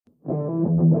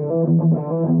Welcome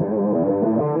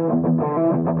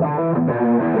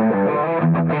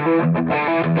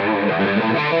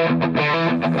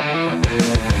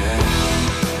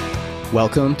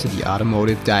to the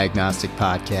Automotive Diagnostic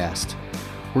Podcast.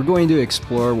 We're going to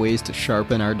explore ways to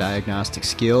sharpen our diagnostic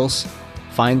skills,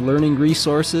 find learning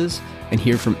resources, and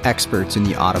hear from experts in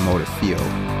the automotive field.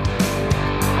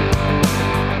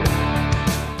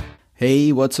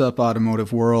 Hey, what's up,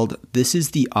 automotive world? This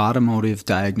is the Automotive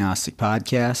Diagnostic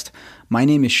Podcast. My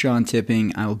name is Sean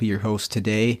Tipping. I will be your host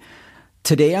today.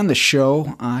 Today on the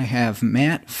show, I have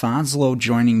Matt Fanslow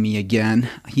joining me again.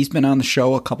 He's been on the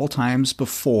show a couple times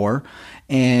before,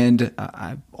 and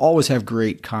I always have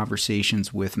great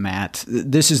conversations with Matt.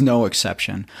 This is no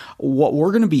exception. What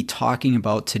we're going to be talking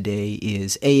about today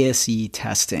is ASE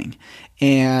testing,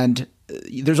 and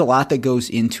there's a lot that goes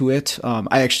into it.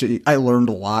 I learned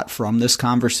a lot from this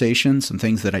conversation, some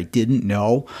things that I didn't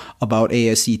know about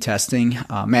ASE testing.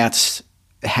 Matt's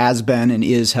has been and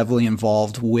is heavily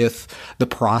involved with the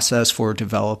process for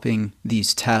developing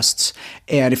these tests.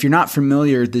 And if you're not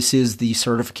familiar, this is the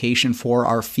certification for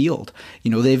our field.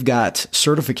 You know, they've got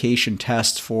certification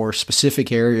tests for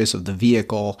specific areas of the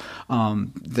vehicle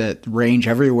that range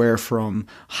everywhere from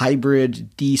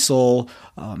hybrid, diesel,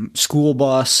 school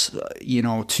bus,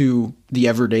 to the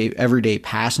everyday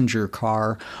passenger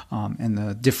car, and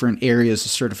the different areas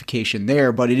of certification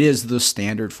there, but it is the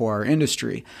standard for our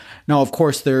industry. Now, of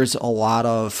course, there's a lot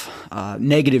of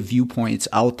negative viewpoints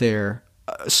out there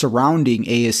surrounding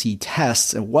ASE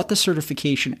tests and what the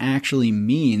certification actually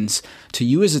means to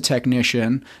you as a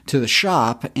technician, to the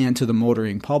shop, and to the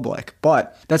motoring public.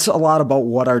 But that's a lot about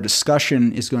what our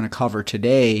discussion is going to cover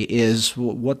today is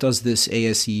what does this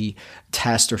ASE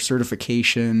test or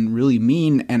certification really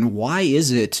mean, and why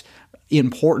is it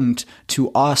important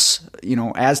to us,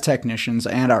 as technicians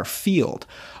and our field?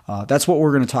 That's what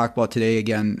we're going to talk about today.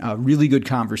 Again, a really good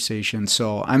conversation.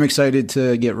 So I'm excited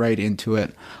to get right into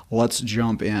it. Let's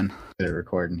jump in. Get it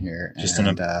recording here. Just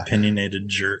an opinionated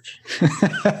jerk.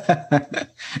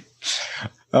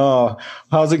 Oh,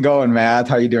 how's it going, Matt?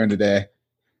 How you doing today?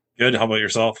 Good. How about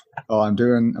yourself? Oh, I'm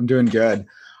doing good.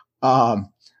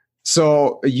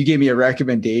 So you gave me a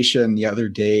recommendation the other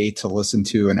day to listen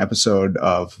to an episode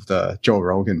of the Joe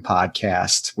Rogan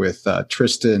podcast with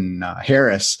Tristan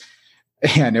Harris.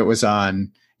 And it was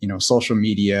on, social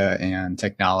media and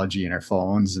technology in our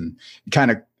phones, and it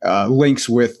kind of links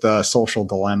with Social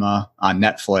Dilemma on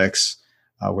Netflix,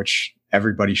 which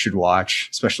everybody should watch,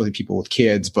 especially people with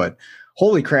kids. But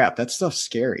holy crap, that stuff's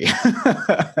scary.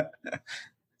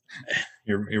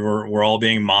 We're all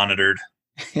being monitored.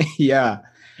 Yeah.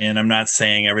 And I'm not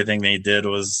saying everything they did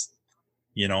was,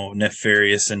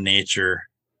 nefarious in nature,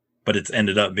 but it's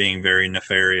ended up being very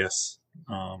nefarious.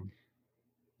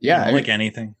 Yeah, like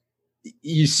anything.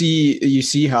 You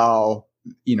see how,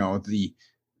 the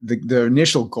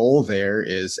initial goal there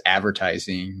is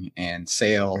advertising and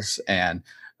sales, and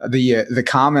the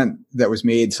comment that was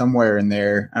made somewhere in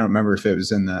there, I don't remember if it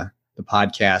was in the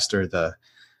podcast or the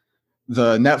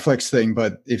Netflix thing,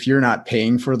 but if you're not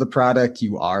paying for the product,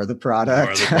 you are the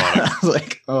product. I was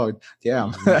like, oh,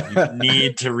 damn. You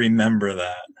need to remember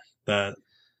that.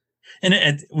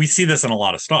 And we see this in a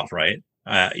lot of stuff, right?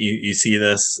 You see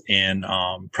this in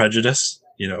prejudice,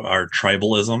 our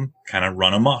tribalism kind of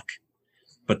run amok.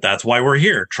 But that's why we're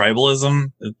here.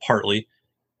 Tribalism partly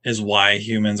is why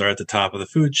humans are at the top of the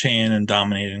food chain and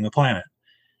dominating the planet.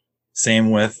 Same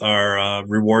with our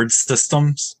reward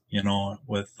systems,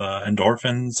 with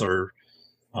endorphins or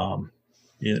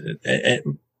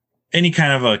any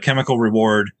kind of a chemical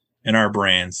reward in our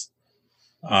brains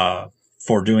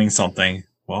for doing something.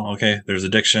 Well, okay, there's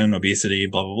addiction, obesity,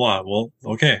 blah, blah, blah. Well,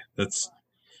 okay, that's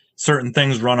certain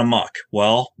things run amok.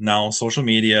 Well, now social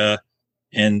media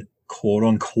and quote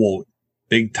unquote,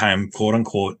 big time, quote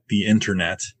unquote, the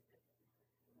internet,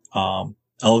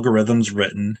 algorithms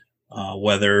written,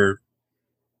 whether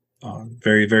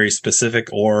very, very specific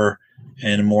or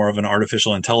in more of an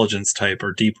artificial intelligence type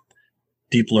or deep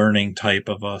learning type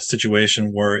of a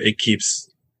situation where it keeps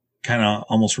kind of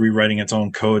almost rewriting its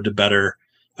own code to better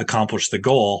accomplish the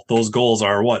goal. Those goals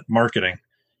are what? Marketing.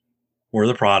 We're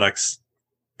the products.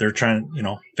 They're trying,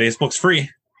 Facebook's free.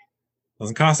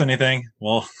 Doesn't cost anything.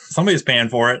 Well, somebody's paying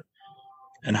for it.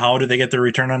 And how do they get their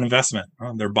return on investment?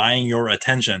 Well, they're buying your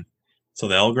attention. So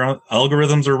the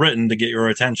algorithms are written to get your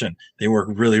attention. They work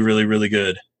really, really, really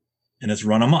good. And it's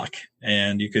run amok.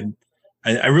 And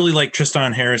I really like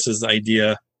Tristan Harris's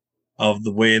idea of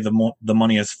the way the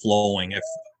money is flowing. If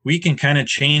we can kind of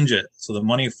change it so the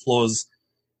money flows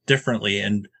differently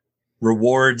and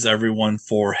rewards everyone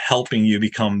for helping you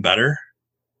become better,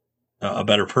 a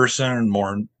better person,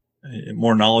 more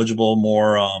more knowledgeable,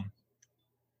 more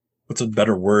what's a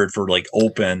better word for like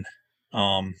open?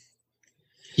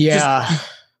 Yeah. Just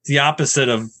the opposite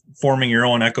of forming your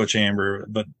own echo chamber,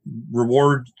 but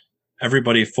reward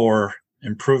everybody for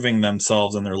improving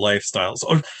themselves and their lifestyles.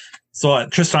 So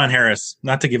Tristan Harris,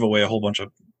 not to give away a whole bunch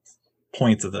of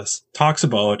points of this, talks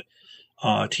about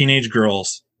teenage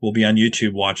girls will be on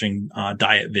YouTube watching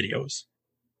diet videos.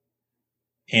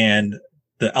 And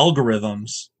the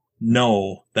algorithms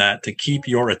know that to keep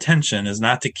your attention is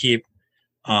not to keep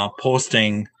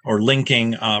posting or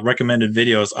linking recommended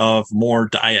videos of more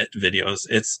diet videos.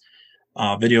 It's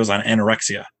videos on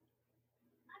anorexia.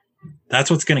 That's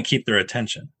what's going to keep their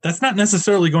attention. That's not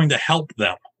necessarily going to help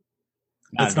them.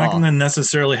 That's not going to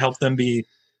necessarily help them be,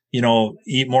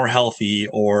 eat more healthy,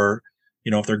 or,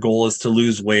 if their goal is to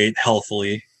lose weight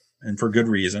healthily and for good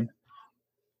reason.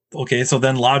 Okay, so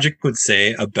then logic would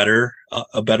say a better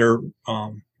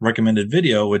recommended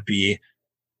video would be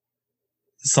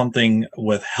something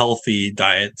with healthy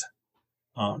diet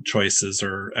choices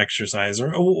or exercise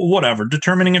or whatever,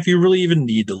 determining if you really even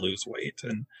need to lose weight,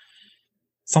 and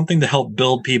something to help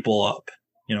build people up.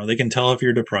 They can tell if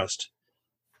you're depressed.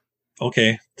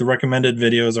 Okay, the recommended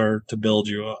videos are to build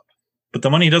you up, but the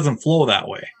money doesn't flow that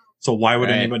way. So why would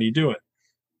anybody do it?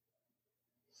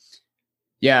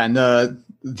 Yeah, and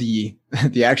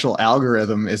the actual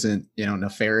algorithm isn't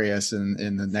nefarious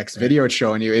in the next video it's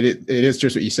showing you. It is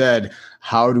just what you said.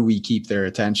 How do we keep their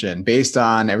attention based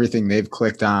on everything they've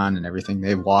clicked on and everything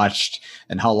they've watched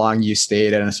and how long you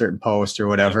stayed on a certain post or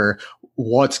whatever?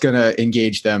 What's going to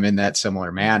engage them in that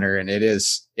similar manner? And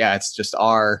it's just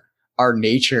our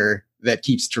nature that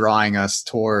keeps drawing us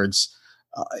towards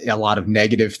a lot of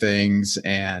negative things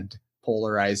and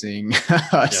polarizing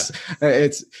us. Yeah.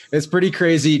 It's pretty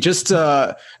crazy. Just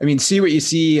see what you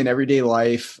see in everyday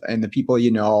life and the people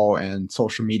and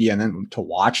social media, and then to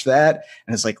watch that,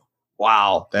 and it's like,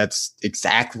 wow, that's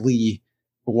exactly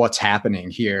what's happening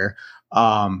here.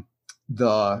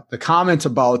 The comment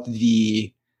about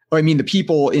the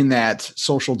people in that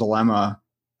Social Dilemma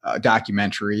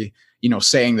documentary,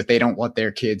 saying that they don't let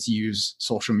their kids use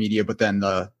social media, but then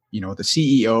the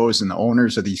CEOs and the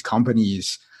owners of these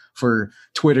companies for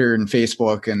Twitter and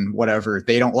Facebook and whatever,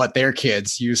 they don't let their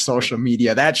kids use social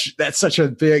media. That's such a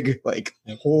big,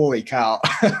 holy cow.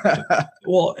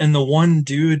 Well, and the one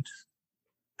dude,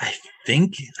 I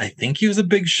think he was a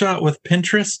big shot with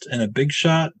Pinterest and a big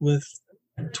shot with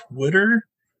Twitter,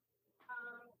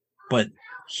 but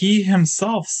he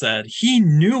himself said he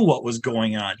knew what was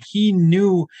going on. He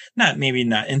knew, maybe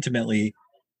not intimately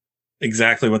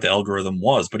exactly what the algorithm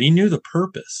was, but he knew the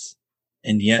purpose.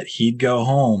 And yet he'd go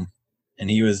home and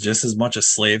he was just as much a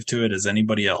slave to it as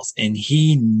anybody else. And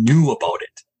he knew about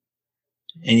it.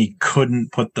 And he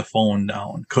couldn't put the phone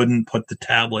down, couldn't put the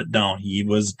tablet down. He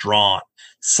was drawn,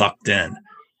 sucked in.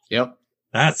 Yep.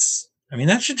 That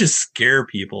should just scare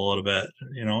people a little bit.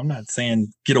 I'm not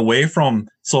saying get away from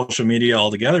social media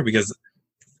altogether, because,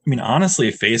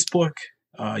 honestly, Facebook,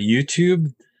 YouTube,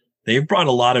 they've brought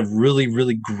a lot of really,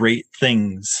 really great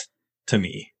things to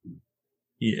me.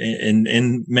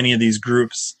 In many of these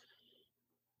groups,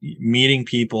 meeting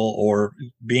people or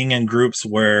being in groups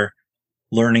where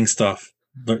learning stuff,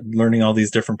 learning all these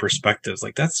different perspectives,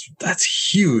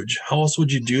 that's huge. How else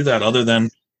would you do that other than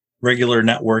regular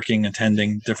networking,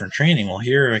 attending different training? Well,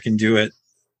 here I can do it,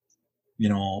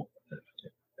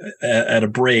 at a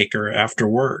break or after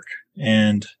work.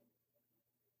 And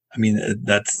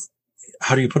that's,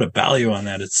 how do you put a value on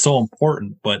that? It's so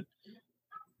important. But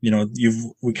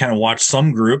we kind of watch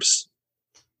some groups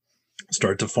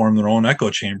start to form their own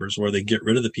echo chambers where they get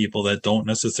rid of the people that don't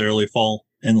necessarily fall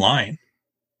in line.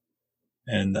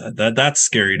 And that's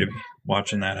scary to me,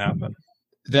 watching that happen.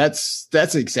 That's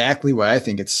exactly why I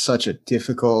think it's such a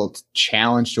difficult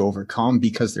challenge to overcome,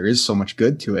 because there is so much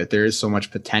good to it. There is so much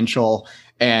potential.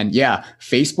 And yeah,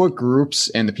 Facebook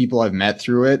groups and the people I've met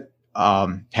through it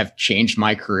have changed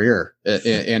my career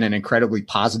in an incredibly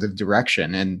positive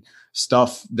direction, and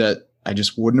stuff that I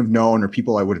just wouldn't have known, or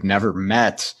people I would have never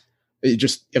met,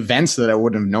 just events that I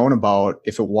wouldn't have known about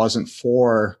if it wasn't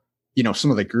for,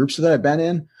 some of the groups that I've been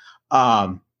in.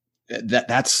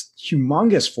 That's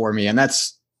humongous for me. And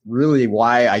that's really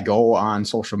why I go on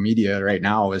social media right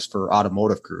now, is for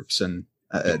automotive groups. And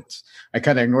I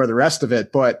kind of ignore the rest of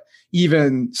it, but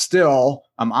even still,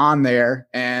 I'm on there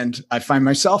and I find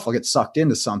myself, I'll get sucked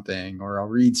into something, or I'll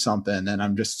read something, and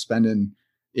I'm just spending,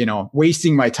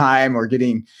 wasting my time or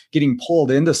getting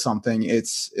pulled into something.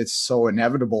 It's so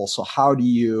inevitable. So how do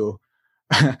you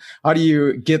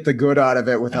get the good out of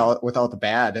it without the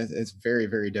bad? It's very,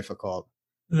 very difficult.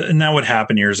 And that would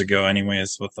happen years ago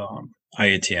anyways with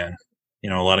IATN.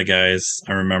 A lot of guys,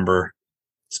 I remember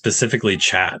specifically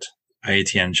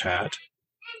IATN chat,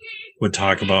 would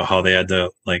talk about how they had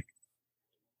to they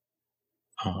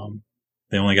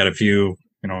only got a few,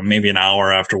 maybe an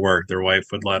hour after work. Their wife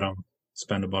would let them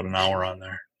spend about an hour on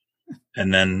there.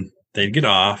 And then they'd get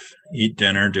off, eat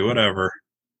dinner, do whatever,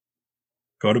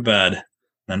 go to bed,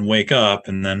 then wake up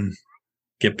and then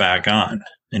get back on.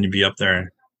 And you'd be up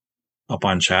there, up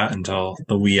on chat until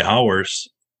the wee hours.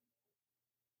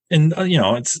 And,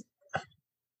 it's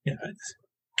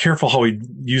careful how we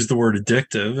use the word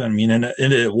addictive. I mean, and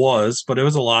it was, but it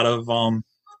was a lot of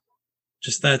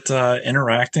just that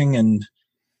interacting and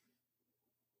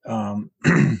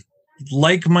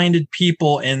like-minded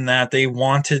people, in that they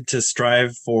wanted to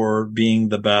strive for being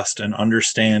the best and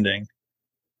understanding,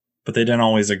 but they didn't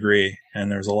always agree.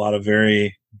 And there's a lot of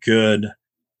very good,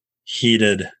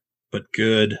 heated, but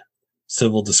good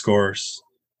civil discourse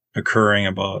occurring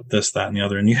about this, that, and the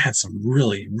other. And you had some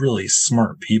really, really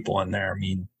smart people in there. I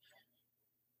mean,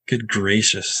 good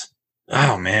gracious.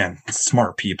 Oh man,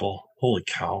 smart people. Holy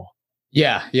cow.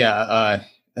 Yeah.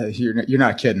 You're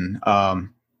not kidding.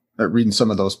 Reading some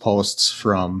of those posts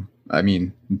from, a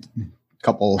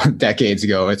couple decades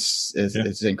ago, it's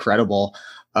incredible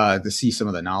to see some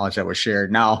of the knowledge that was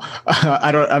shared. Now,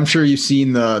 I'm sure you've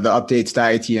seen the updates to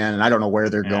IATN, and I don't know where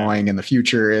they're going in the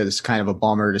future. It's kind of a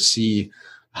bummer to see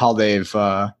how they've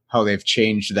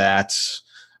changed that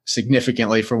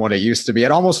significantly from what it used to be.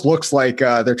 It almost looks like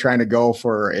they're trying to go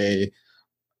for a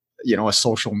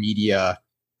social media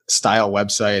style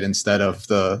website instead of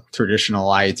the traditional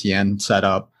IATN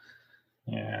setup.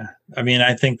 Yeah. I mean,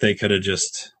 I think they could have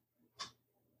just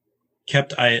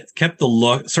kept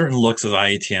the certain looks of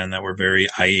IATN that were very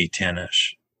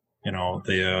IATN-ish.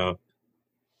 The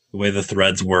way the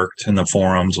threads worked in the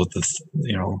forums with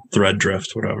the thread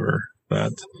drift, whatever,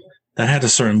 that had a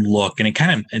certain look, and it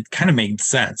kind of made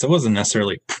sense. It wasn't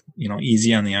necessarily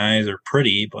easy on the eyes or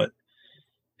pretty, but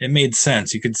it made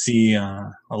sense. You could see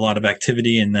a lot of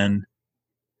activity, and then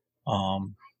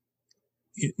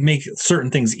make certain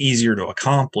things easier to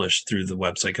accomplish through the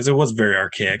website, because it was very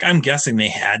archaic. I'm guessing they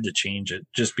had to change it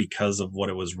just because of what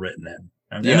it was written in.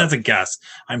 And that's a guess.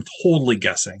 I'm totally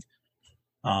guessing.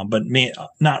 But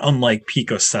not unlike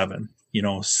Pico 7,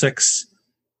 6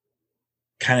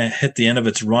 kind of hit the end of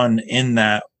its run in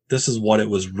that this is what it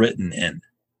was written in.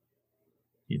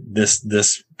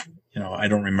 This, I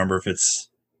don't remember if it's,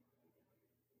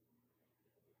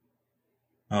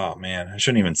 oh man, I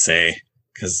shouldn't even say,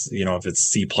 because, if it's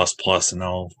C++ and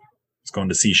now it's going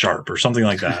to C# or something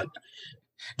like that.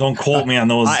 Don't quote me on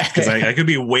those, because I could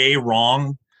be way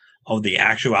wrong of the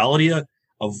actuality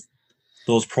of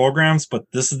those programs, but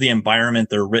this is the environment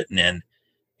they're written in,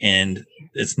 and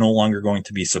it's no longer going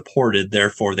to be supported.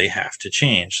 Therefore, they have to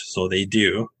change. So they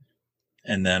do.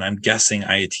 And then I'm guessing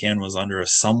IATN was under a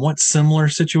somewhat similar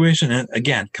situation. And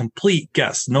again, complete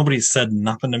guess. Nobody said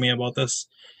nothing to me about this.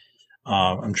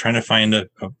 I'm trying to find a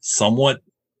somewhat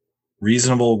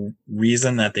reasonable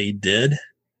reason that they did.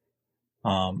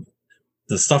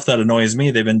 The stuff that annoys me,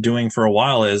 they've been doing for a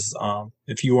while, is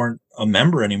if you weren't a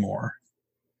member anymore,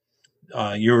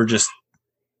 you were just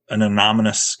an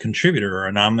anonymous contributor or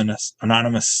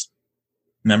anonymous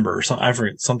member or something. I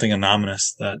forget, something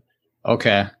anonymous that.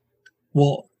 Okay.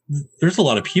 Well, there's a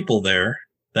lot of people there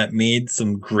that made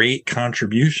some great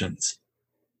contributions.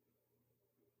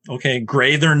 Okay,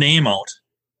 gray their name out,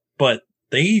 but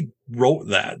they wrote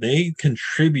that. They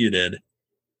contributed.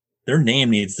 Their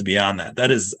name needs to be on that.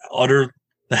 That is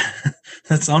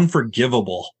that's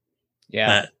unforgivable. Yeah.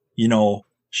 That,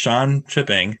 Sean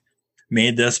Tipping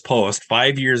made this post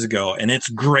 5 years ago, and it's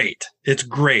great. It's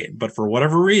great. But for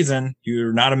whatever reason,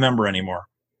 you're not a member anymore.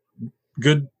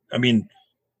 Good. I mean,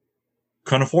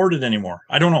 couldn't afford it anymore.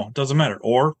 I don't know. It doesn't matter.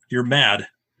 Or you're mad.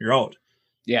 You're out.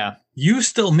 Yeah. You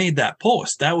still made that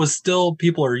post. That was still,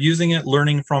 people are using it,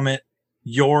 learning from it.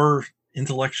 Your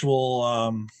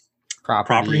intellectual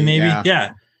property maybe.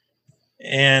 Yeah.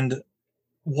 And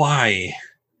why?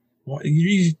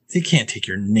 They can't take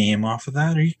your name off of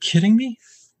that. Are you kidding me?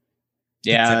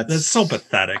 Yeah. That's so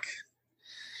pathetic.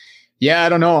 Yeah, I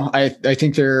don't know. I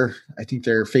think they're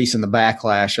facing the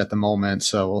backlash at the moment,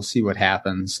 so we'll see what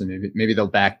happens. And maybe they'll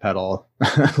backpedal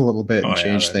a little bit and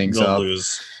change things up.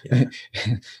 Lose. Yeah.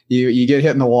 You get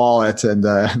hit in the wallet and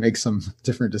make some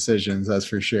different decisions. That's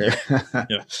for sure.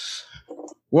 Yeah.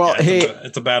 Well,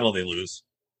 it's a battle they lose.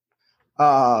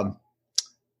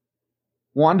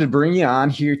 Wanted to bring you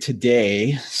on here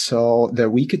today so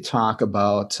that we could talk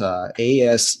about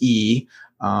ASE.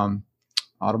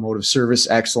 Automotive Service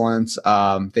Excellence.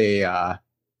 They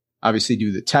obviously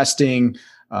do the testing.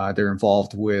 They're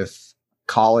involved with a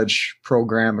college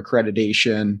program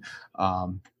accreditation.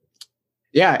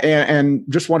 And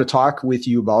just want to talk with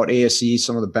you about ASE,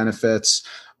 some of the benefits,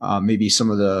 maybe some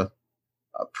of the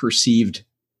perceived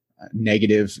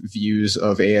negative views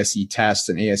of ASE tests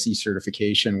and ASE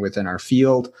certification within our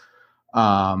field.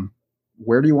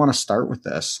 Where do you want to start with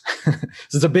this?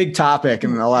 It's a big topic,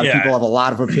 and a lot of people have a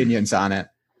lot of opinions on it.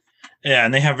 Yeah,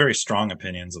 and they have very strong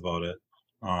opinions about it.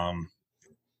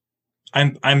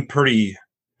 I'm pretty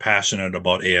passionate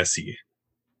about ASE.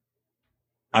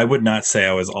 I would not say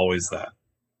I was always that.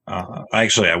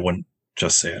 Actually, I wouldn't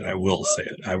just say it. I will say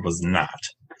it. I was not.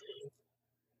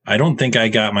 I don't think I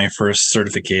got my first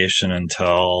certification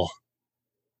until,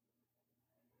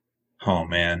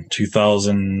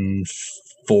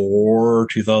 2004,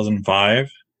 2005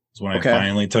 is when I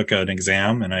finally took an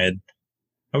exam, and I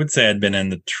would say I'd been in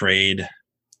the trade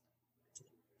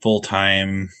full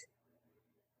time.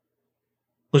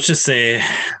 Let's just say,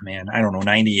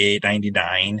 98,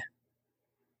 99,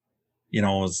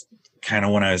 was kind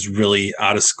of when I was really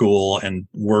out of school and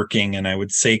working, and I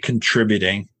would say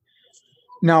contributing.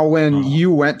 Now, when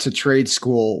you went to trade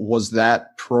school, was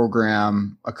that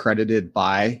program accredited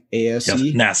by ASE? Yes,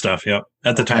 NASTF. Yep.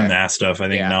 At the time, NASTF. I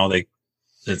think now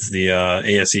it's the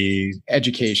ASE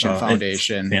Education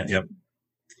Foundation. Yep.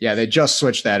 Yeah, they just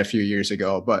switched that a few years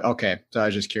ago, but okay. So I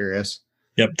was just curious.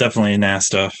 Yep, definitely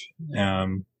NASTF.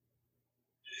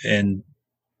 And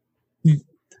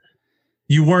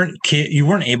you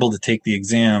weren't able to take the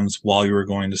exams while you were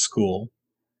going to school.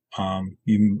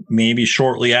 You maybe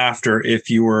shortly after, if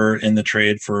you were in the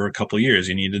trade for a couple of years,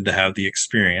 you needed to have the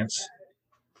experience.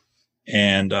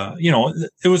 And,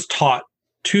 it was taught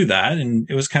to that, and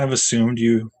it was kind of assumed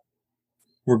you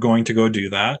were going to go do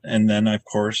that. And then, of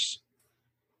course,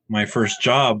 my first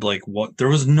job, there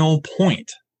was no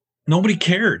point. Nobody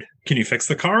cared. Can you fix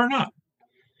the car or not?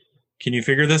 Can you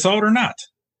figure this out or not?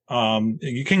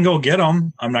 You can go get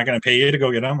them. I'm not going to pay you to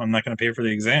go get them. I'm not going to pay for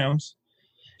the exams.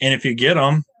 And if you get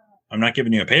them, I'm not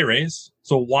giving you a pay raise.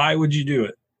 So why would you do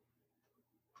it?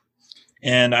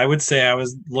 And I would say I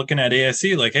was looking at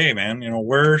ASE like, hey, man,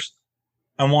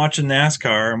 I'm watching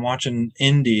NASCAR, I'm watching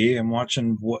Indy, I'm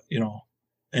watching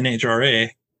NHRA.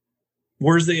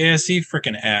 Where's the ASE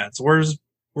freaking ads? Where's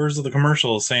the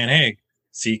commercials saying, hey,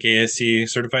 seek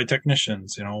ASE certified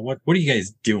technicians? What are you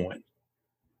guys doing?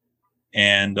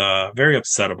 And very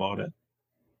upset about it.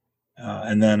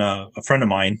 And then a friend of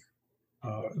mine,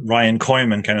 Ryan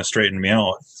Koyman, kind of straightened me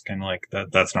out. It's kind of like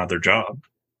that's not their job.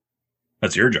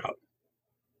 That's your job.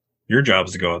 Your job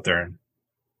is to go out there and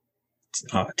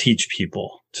teach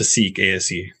people to seek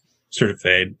ASE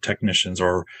certified technicians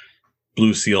or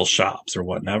Blue Seal shops or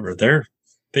whatever.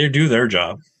 They do their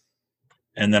job.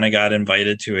 And then I got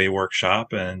invited to a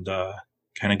workshop and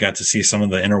kind of got to see some of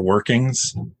the inner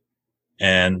workings,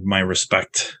 and my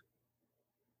respect,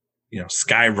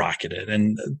 skyrocketed.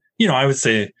 And, I would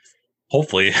say,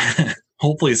 hopefully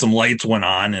some lights went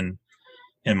on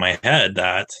in my head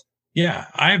that,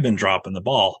 I've been dropping the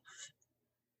ball.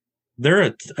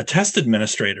 They're a test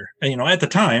administrator. And, at the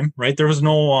time, right, there was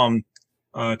no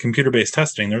computer-based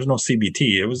testing. There was no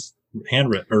CBT. It was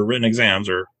handwritten or written exams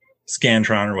or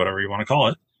Scantron or whatever you want to call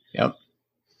it. Yep.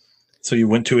 So you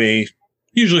went to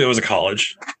usually it was a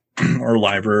college or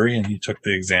library, and you took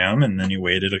the exam, and then you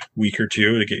waited a week or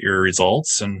two to get your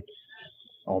results. And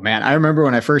oh man, I remember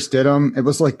when I first did them, it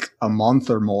was like a month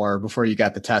or more before you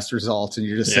got the test results, and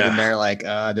you're just sitting there like,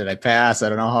 did I pass? I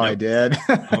don't know how I did.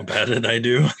 How bad did I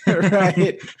do?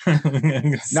 Right.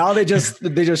 Now they just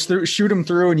shoot them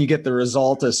through, and you get the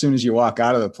result as soon as you walk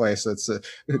out of the place. That's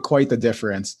quite the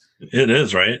difference. It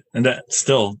is, right? And that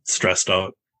still stressed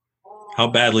out. How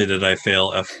badly did I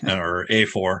fail F or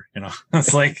A4?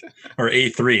 It's like, or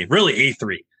A3, really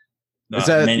A3.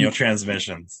 Manual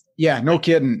transmissions. Yeah, no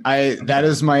kidding. That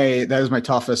is my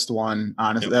toughest one.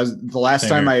 Honestly, that was the last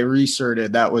time I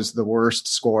recerted. That was the worst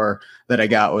score that I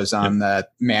got was on the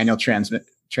manual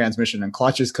transmission and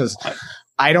clutches, because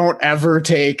I don't ever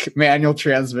take manual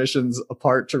transmissions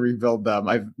apart to rebuild them.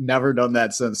 I've never done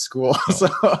that since school. So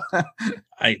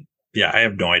I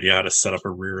have no idea how to set up a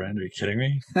rear end. Are you kidding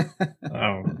me?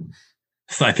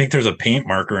 I think there's a paint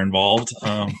marker involved.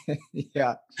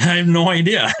 Yeah. I have no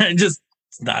idea. It's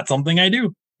not something I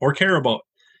do or care about.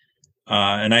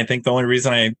 And I think the only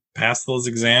reason I passed those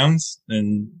exams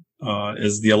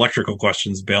is the electrical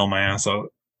questions bail my ass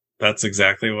out. That's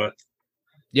exactly what.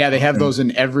 Yeah, they have those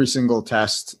in every single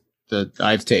test that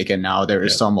I've taken now. There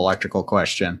is some electrical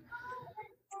question.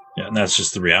 Yeah, and that's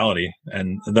just the reality.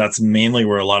 And that's mainly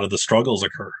where a lot of the struggles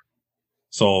occur.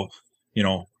 So,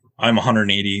 I'm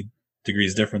 180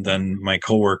 degrees different than my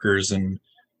coworkers, and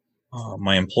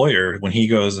my employer, when he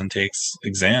goes and takes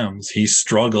exams, he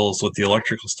struggles with the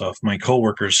electrical stuff. My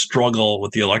coworkers struggle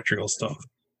with the electrical stuff,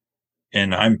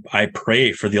 and I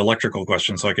pray for the electrical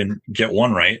question so I can get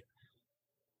one right.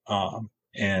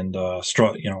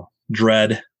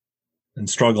 Dread and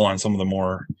struggle on some of the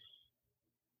more,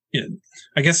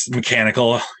 I guess,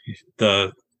 mechanical,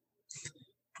 the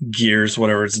gears,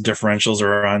 whatever its differentials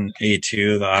are on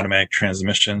A2, the automatic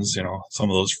transmissions. Some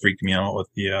of those freak me out with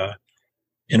the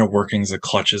inner workings of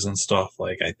clutches and stuff.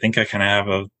 Like, I think I kind of have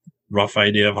a rough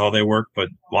idea of how they work, but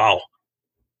wow,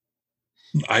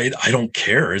 I don't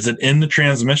care. Is it in the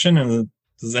transmission, and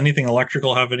does anything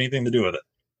electrical have anything to do with it?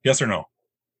 Yes or no?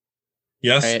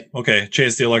 Yes. Right. Okay.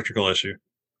 Chase the electrical issue.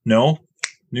 No.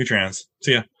 New trans.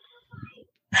 See ya.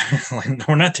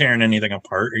 We're not tearing anything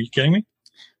apart. Are you kidding me?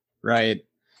 Right.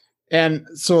 And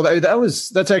so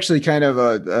that's actually kind of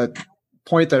a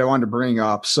point that I wanted to bring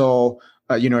up. So,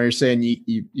 you're saying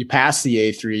you pass the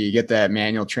A3, you get that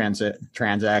manual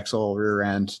transaxle rear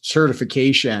end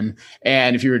certification.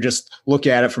 And if you were just look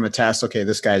at it from a test, okay,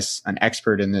 this guy's an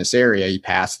expert in this area, you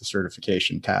pass the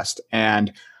certification test.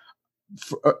 And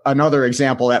another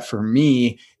example that for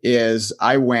me is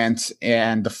I went,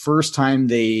 and the first time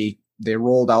they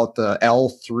rolled out the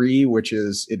L3, which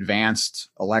is advanced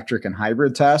electric and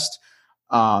hybrid test.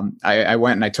 I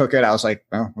went and I took it. I was like,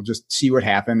 well, we'll just see what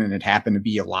happened. And it happened to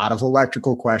be a lot of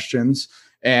electrical questions.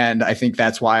 And I think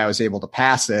that's why I was able to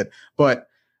pass it. But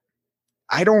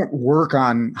I don't work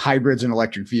on hybrids and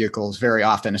electric vehicles very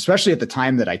often, especially at the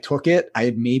time that I took it. I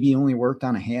had maybe only worked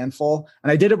on a handful,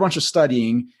 and I did a bunch of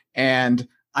studying, and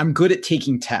I'm good at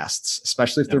taking tests,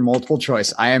 especially if they're multiple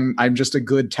choice. I'm just a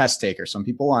good test taker. Some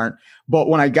people aren't. But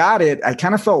when I got it, I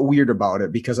kind of felt weird about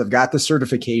it because I've got the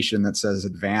certification that says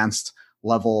advanced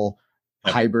level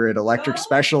hybrid electric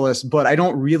specialist, but I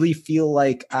don't really feel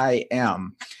like I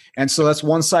am. And so that's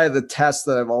one side of the test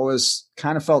that I've always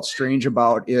kind of felt strange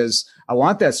about is I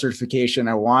want that certification.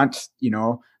 I want,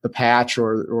 the patch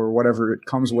or whatever it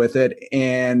comes with it.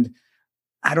 And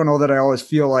I don't know that I always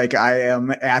feel like I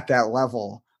am at that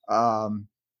level.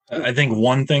 I think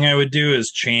one thing I would do is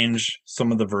change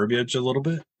some of the verbiage a little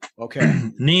bit.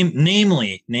 Okay.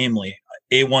 Namely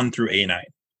A1 through A9.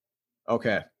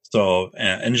 Okay. So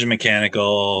engine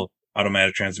mechanical,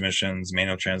 automatic transmissions,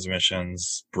 manual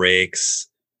transmissions, brakes.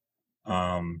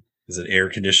 Is it air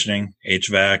conditioning,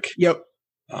 HVAC? Yep.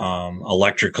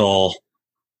 Electrical.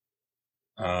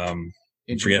 I'm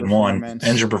forgetting one.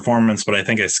 Engine performance, but I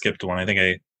think I skipped one. I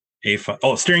think A5.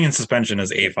 Oh, steering and suspension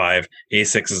is A5.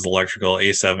 A6 is electrical.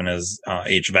 A7 is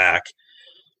HVAC.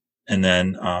 And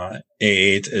then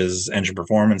A8 is engine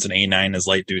performance, and A9 is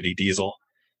light duty diesel.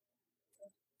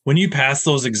 When you pass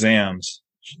those exams,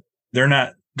 they're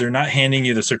not handing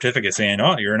you the certificate saying,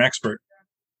 "Oh, you're an expert."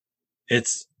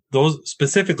 It's those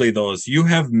you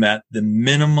have met the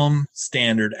minimum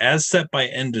standard as set by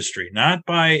industry, not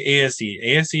by ASE.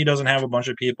 ASE doesn't have a bunch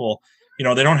of people,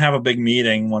 they don't have a big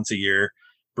meeting once a year,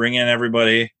 bring in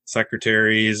everybody,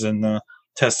 secretaries and the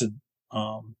tested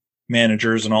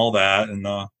managers and all that, and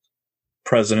the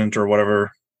president or whatever,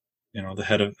 the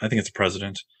head of, I think it's the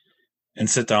president, and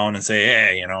sit down and say,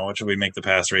 hey, what should we make the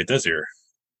pass rate this year?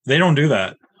 They don't do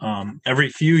that. Every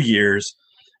few years,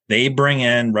 they bring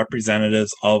in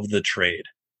representatives of the trade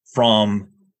from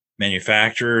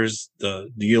manufacturers, the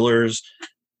dealers,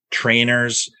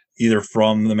 trainers, either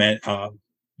from the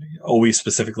always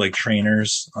specific like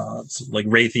trainers, so like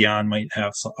Raytheon might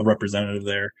have a representative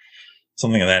there,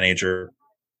 something of that nature.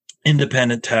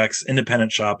 Independent techs,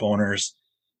 independent shop owners,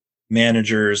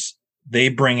 managers. They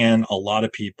bring in a lot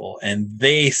of people and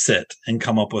they sit and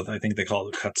come up with, I think they call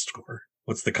it the cut score.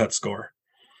 What's the cut score?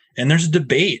 And there's a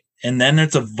debate, and then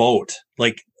it's a vote.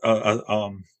 Like,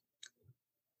 you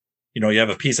have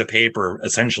a piece of paper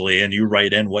essentially, and you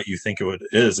write in what you think it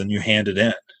is, and you hand it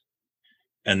in.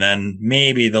 And then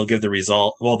maybe they'll give the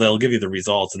result. Well, they'll give you the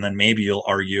results, and then maybe you'll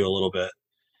argue a little bit.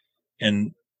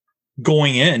 And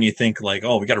going in, you think like,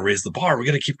 oh, we got to raise the bar. We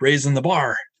got to keep raising the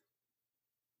bar.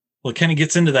 Well, it kind of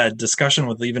gets into that discussion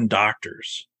with even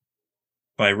doctors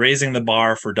by raising the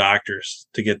bar for doctors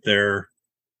to get their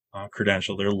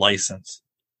credential, their license.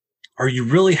 Are you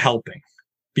really helping?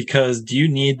 Because do you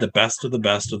need the best of the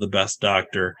best of the best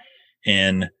doctor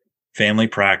in family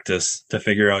practice to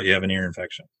figure out you have an ear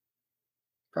infection?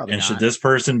 Probably and not. Should this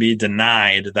person be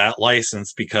denied that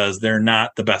license because they're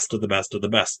not the best of the best of the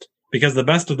best? Because the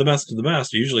best of the best of the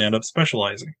best usually end up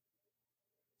specializing.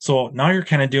 So now you're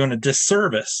kind of doing a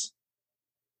disservice.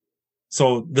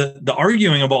 So the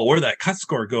arguing about where that cut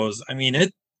score goes, I mean,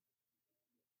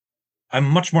 I'm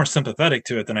much more sympathetic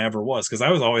to it than I ever was, because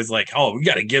I was always like, oh, we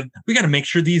got to make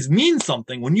sure these mean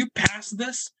something. When you pass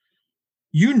this,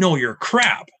 you know your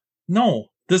crap. No,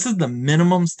 this is the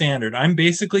minimum standard. I'm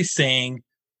basically saying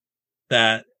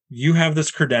that you have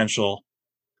this credential.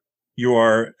 You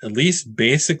are at least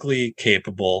basically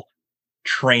capable,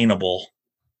 trainable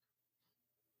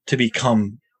to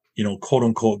become, quote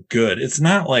unquote good. It's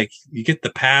not like you get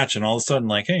the patch and all of a sudden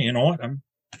like, hey, you know what? I'm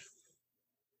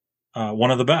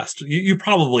one of the best. You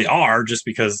probably are, just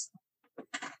because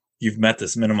you've met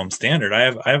this minimum standard. I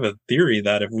have a theory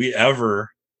that if we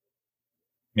ever,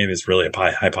 maybe it's really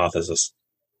a hypothesis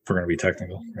if we're going to be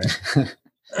technical, right?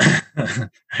 I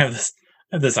have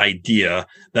this idea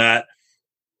that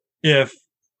if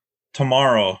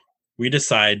tomorrow we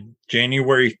decide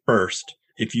January 1st,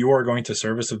 if you are going to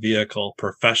service a vehicle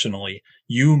professionally,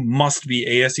 you must be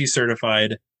ASE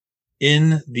certified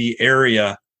in the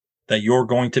area that you're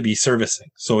going to be servicing.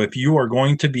 So if you are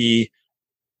going to be,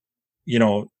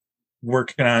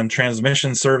 working on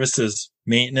transmission services,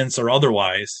 maintenance, or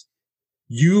otherwise,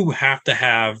 you have to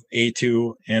have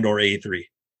A2 and or A3.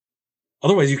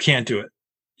 Otherwise, you can't do it.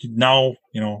 Now,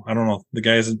 I don't know. The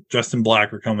guys dressed in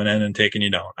black are coming in and taking you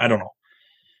down. I don't know.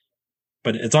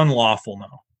 But it's unlawful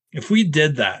now. If we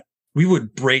did that, we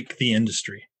would break the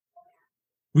industry.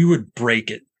 We would break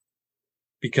it,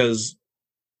 because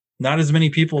not as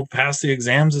many people pass the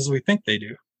exams as we think they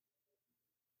do.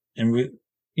 And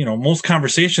most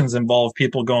conversations involve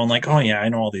people going like, oh yeah, I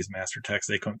know all these master techs,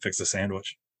 they couldn't fix a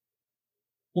sandwich.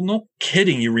 Well, no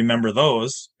kidding, you remember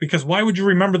those, because why would you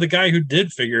remember the guy who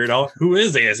did figure it out, who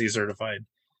is ASE certified?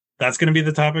 That's going to be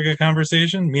the topic of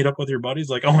conversation. Meet up with your buddies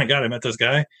like, oh my God, I met this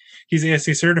guy. He's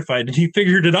ASE certified and he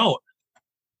figured it out.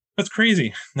 That's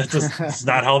crazy. That's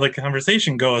not how the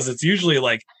conversation goes. It's usually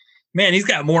like, man, he's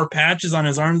got more patches on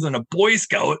his arms than a Boy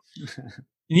Scout.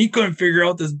 And he couldn't figure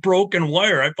out this broken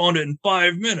wire. I found it in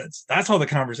 5 minutes. That's how the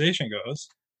conversation goes.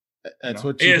 That's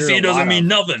what you ASE doesn't mean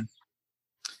nothing.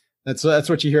 That's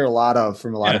what you hear a lot of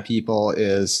from a lot of people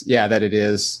is, that it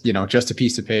is, just a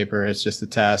piece of paper. It's just a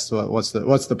test. What's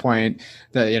the point?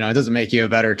 That, it doesn't make you a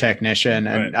better technician.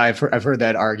 And right. I've heard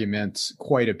that argument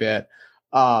quite a bit.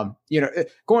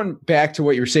 Going back to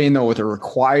what you were saying though, with a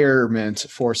requirement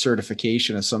for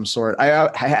certification of some sort, I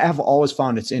have always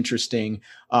found it's interesting.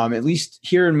 At least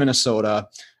here in Minnesota,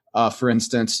 for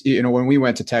instance, when we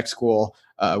went to tech school,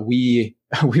 we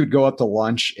would go up to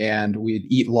lunch and we'd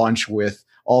eat lunch with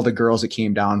all the girls that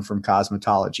came down from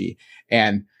cosmetology,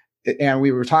 and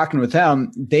we were talking with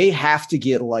them. They have to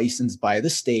get licensed by the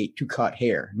state to cut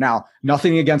hair. Now,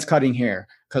 nothing against cutting hair,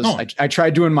 because I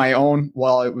tried doing my own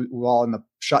while in the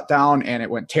shutdown and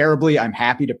it went terribly. I'm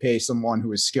happy to pay someone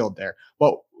who is skilled there.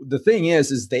 But the thing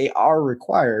is they are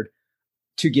required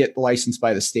to get licensed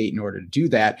by the state in order to do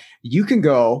that. You can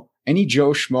go, any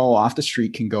Joe Schmo off the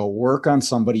street can go work on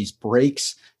somebody's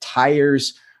brakes,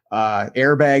 tires,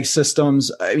 airbag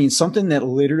systems. I mean, something that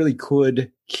literally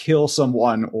could kill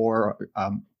someone or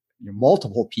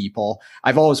multiple people.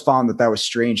 I've always found that was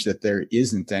strange that there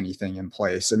isn't anything in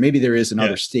place. And maybe there is in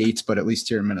other states, but at least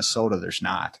here in Minnesota, there's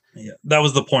not. Yeah, that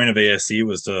was the point of ASE,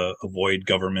 was to avoid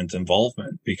government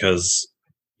involvement, because,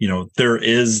 there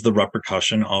is the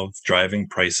repercussion of driving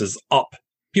prices up.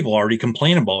 People already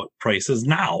complain about prices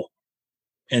now.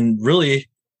 And really,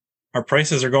 our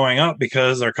prices are going up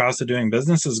because our cost of doing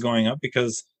business is going up,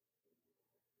 because,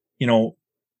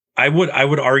 I would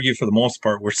argue for the most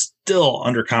part, we're still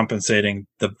undercompensating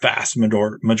the vast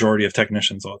majority of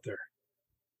technicians out there.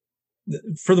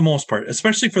 For the most part,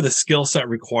 especially for the skill set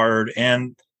required,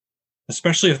 and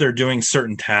especially if they're doing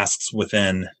certain tasks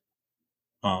within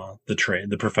the trade,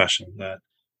 the profession, that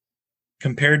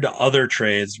compared to other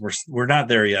trades, we're not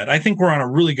there yet. I think we're on a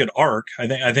really good arc.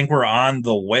 I think we're on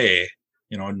the way.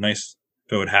 Nice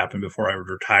if it would happen before I would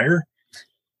retire,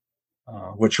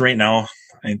 which right now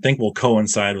I think will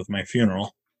coincide with my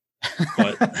funeral.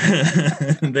 But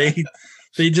they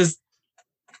just,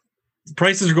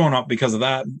 prices are going up because of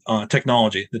that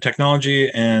technology. The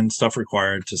technology and stuff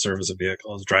required to service a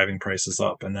vehicle is driving prices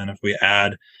up. And then if we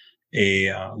add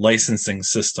a licensing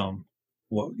system,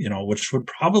 which would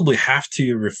probably have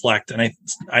to reflect, and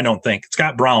I don't think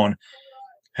Scott Brown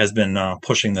has been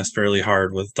pushing this fairly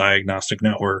hard with Diagnostic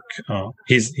Network.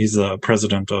 He's the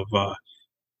president of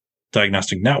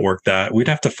Diagnostic Network, that we'd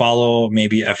have to follow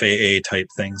maybe FAA type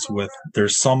things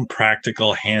there's some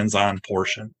practical hands-on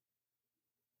portion.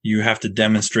 You have to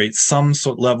demonstrate some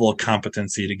sort of level of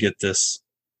competency to get this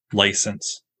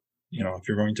license. If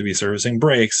you're going to be servicing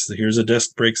brakes, here's a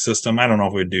disc brake system. I don't know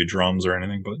if we'd do drums or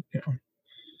anything, but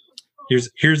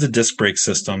here's a disc brake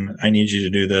system. I need you to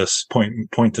do this,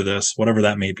 point to this, whatever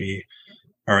that may be.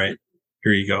 All right,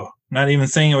 here you go. Not even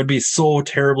saying it would be so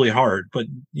terribly hard, but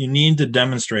you need to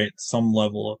demonstrate some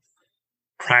level of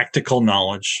practical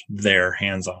knowledge there,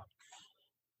 hands-on.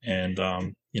 And,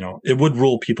 it would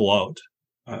rule people out.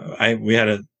 We had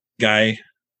a guy,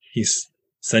 he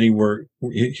said he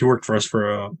worked for us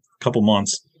for a couple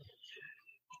months,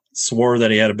 swore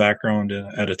that he had a background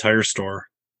at a tire store,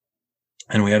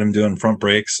 and we had him doing front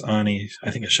brakes on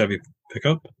I think a Chevy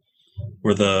pickup,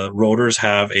 where the rotors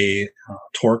have a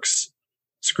Torx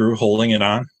screw holding it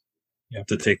on. You have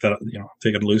to take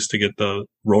it loose to get the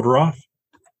rotor off.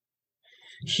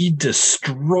 He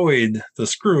destroyed the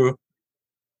screw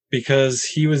because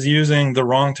he was using the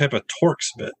wrong type of Torx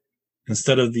bit.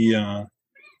 Instead of the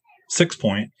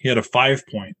 6-point, he had a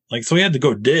 5-point. So he had to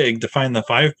go dig to find the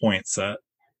 5-point set.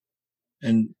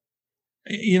 And,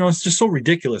 it's just so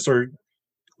ridiculous. Or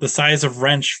the size of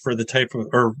wrench for the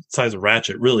or size of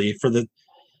ratchet, really, for the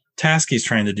task he's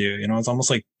trying to do. It's almost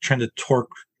like trying to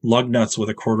torque lug nuts with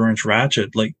a 1/4-inch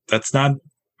ratchet. I'm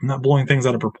not blowing things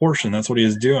out of proportion. That's what he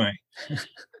is doing.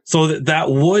 So that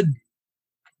would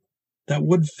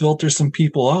filter some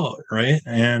people out, right?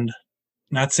 And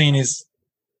not saying he's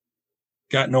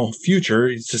got no future.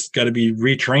 He's just got to be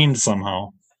retrained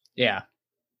somehow. Yeah.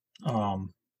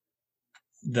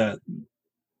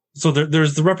 So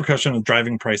there's the repercussion of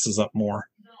driving prices up more,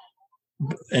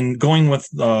 and going with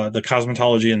the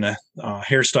cosmetology and the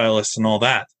hairstylists and all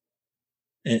that.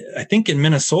 I think in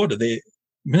Minnesota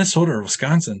or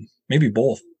Wisconsin, maybe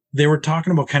both, they were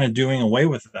talking about kind of doing away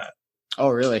with that. Oh,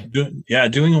 really?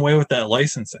 Doing away with that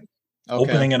licensing,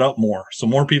 opening it up more so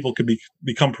more people could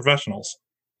become professionals.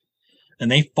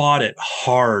 And they fought it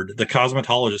hard. The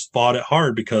cosmetologists fought it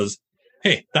hard because,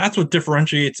 hey, that's what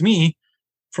differentiates me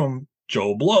from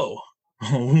Joe Blow.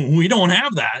 We don't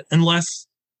have that unless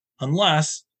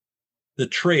the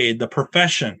trade, the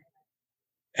profession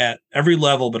at every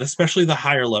level, but especially the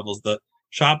higher levels, the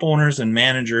shop owners and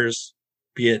managers,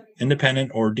 be it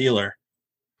independent or dealer,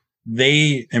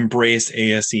 they embrace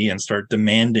ASE and start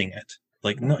demanding it.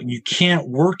 No, you can't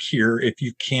work here if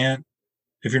you're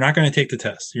not going to take the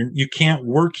test. You can't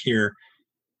work here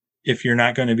if you're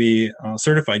not going to be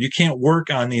certified. You can't work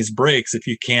on these brakes if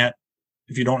you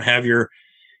don't have your,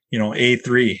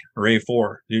 A3 or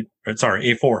A4.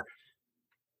 A4.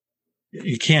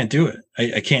 You can't do it.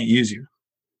 I can't use you.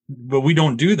 But we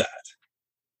don't do that.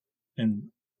 And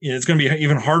it's going to be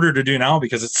even harder to do now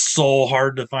because it's so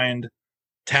hard to find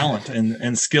talent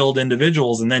and skilled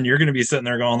individuals. And then you're going to be sitting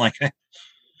there going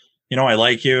I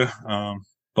like you,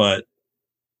 but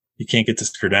you can't get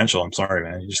this credential. I'm sorry,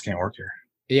 man. You just can't work here.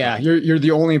 Yeah, you're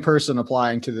the only person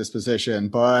applying to this position,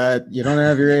 but you don't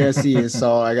have your ASCs,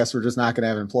 so I guess we're just not going to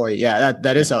have an employee. Yeah,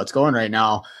 that is how it's going right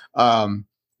now.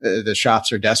 The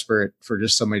shops are desperate for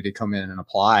just somebody to come in and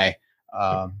apply.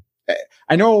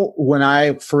 I know when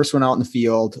I first went out in the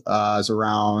field, it was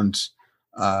around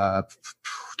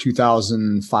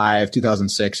 2005,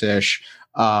 2006-ish,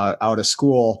 out of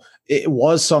school. It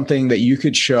was something that you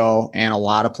could show, and a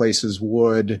lot of places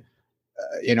would,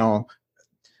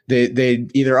 they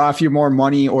either offer you more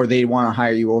money or they want to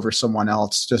hire you over someone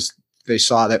else. Just they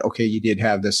saw that, okay, you did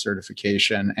have this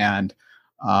certification. And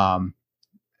I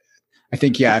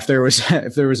think, if there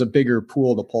was a bigger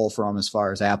pool to pull from as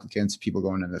far as applicants, people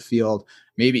going into the field,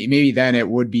 maybe then it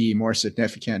would be more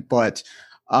significant. But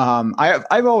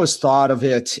I've always thought of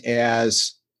it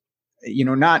as,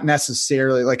 not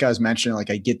necessarily like I was mentioning,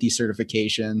 I get these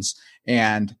certifications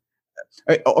and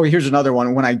here's another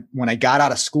one. When I got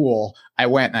out of school, I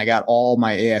went and I got all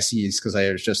my ASEs because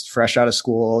I was just fresh out of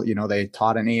school. They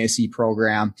taught an ASE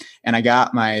program, and I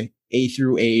got my A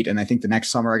through 8. And I think the next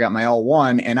summer I got my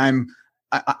L1, and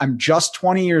I'm just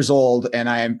 20 years old, and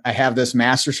I have this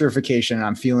master certification, and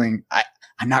I'm feeling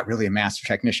I'm not really a master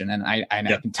technician. And I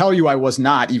can tell you I was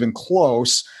not even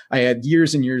close. I had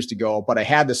years and years to go, but I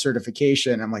had the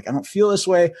certification. I'm like, I don't feel this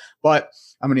way, but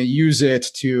I'm going to use it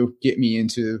to get me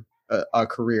into a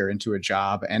career, into a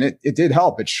job. And it did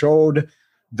help. It showed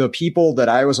the people that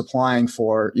I was applying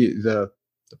for, the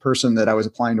person that I was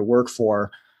applying to work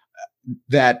for,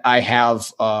 that I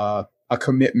have a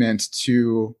commitment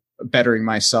to bettering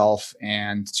myself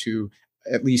and to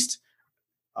at least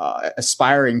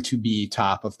aspiring to be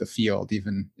top of the field,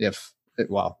 even if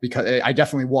because I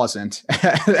definitely wasn't.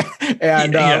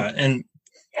 And and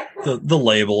the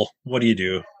label, what do you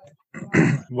do?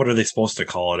 What are they supposed to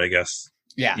call it? I guess.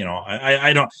 Yeah.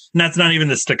 I don't, and that's not even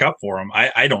to stick up for them.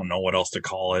 I don't know what else to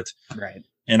call it. Right.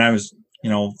 And I was,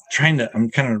 I'm kind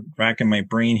of racking my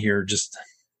brain here. Just,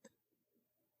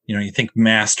 you think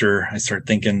master, I start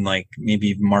thinking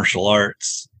maybe martial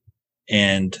arts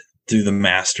and do the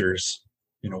masters,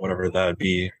 whatever that would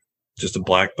be, just a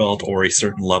black belt or a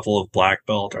certain level of black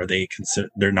belt. Are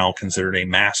they're now considered a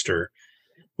master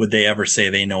would they ever say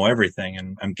they know everything?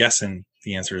 And I'm guessing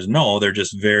the answer is no. They're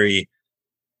just very,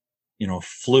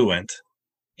 fluent.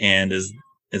 And is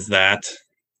that,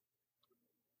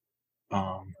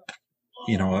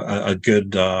 a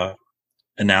good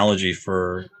analogy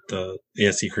for the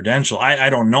ASE credential?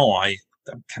 I don't know.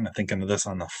 I'm kind of thinking of this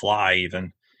on the fly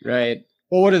even. Right.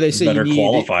 Well, what do they say? Better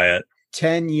qualify it.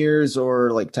 10 years or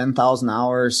like 10,000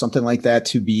 hours, something like that,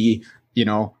 to be,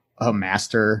 a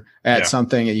master at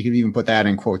something. You could even put that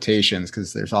in quotations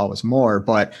because there's always more.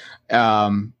 But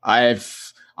I've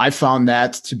found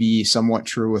that to be somewhat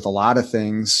true with a lot of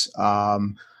things.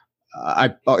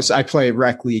 I play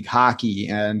rec league hockey,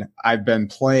 and I've been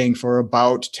playing for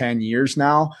about 10 years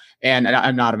now, and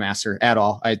I'm not a master at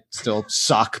all. I still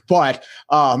suck, but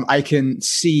I can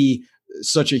see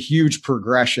such a huge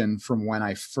progression from when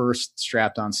I first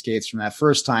strapped on skates from that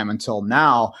first time until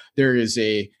now. There is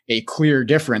a clear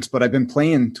difference, but I've been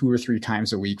playing 2 or 3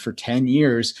 times a week for 10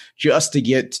 years just to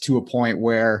get to a point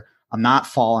where I'm not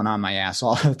falling on my ass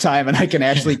all the time and I can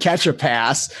actually catch a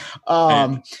pass.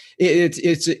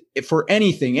 It's for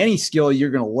anything, any skill you're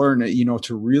going to learn,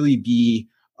 to really be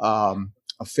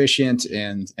efficient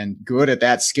and good at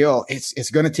that skill.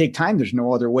 It's going to take time. There's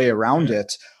no other way around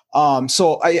it.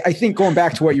 So I think going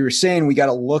back to what you were saying, we got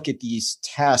to look at these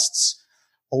tests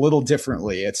a little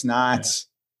differently. It's not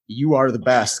you are the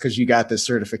best because you got this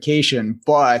certification,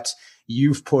 but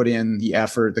you've put in the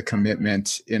effort, the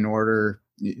commitment in order.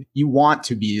 You want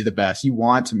to be the best. You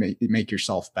want to make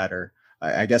yourself better.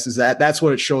 I guess that's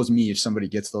what it shows me if somebody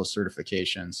gets those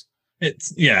certifications.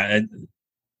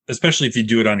 Especially if you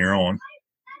do it on your own.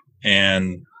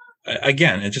 And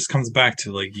again, it just comes back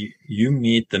to like you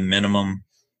meet the minimum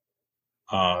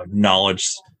knowledge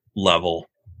level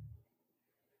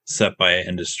set by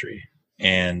industry,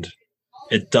 and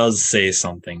it does say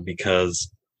something because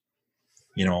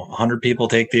 100 people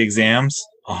take the exams,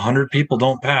 100 people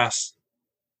don't pass.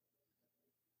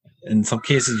 In some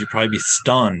cases, you'd probably be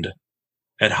stunned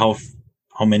at how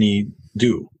many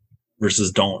do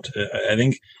versus don't. I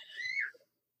think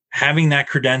having that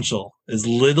credential, as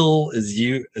little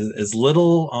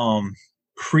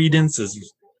credence as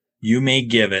you may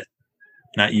give it,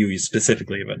 not you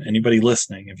specifically, but anybody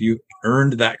listening, if you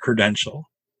earned that credential,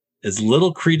 as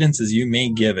little credence as you may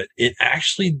give it, it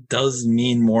actually does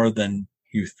mean more than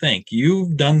you think.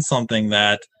 You've done something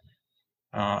that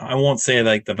I won't say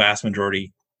like the vast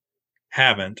majority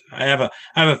haven't. I have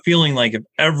a feeling like if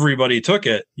everybody took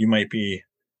it, you might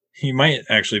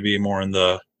actually be more in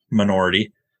the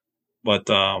minority. But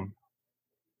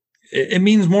it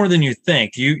means more than you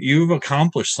think. You've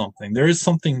accomplished something. There is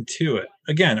something to it.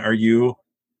 Again, are you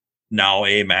now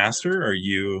a master? Are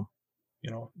you,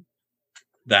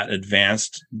 that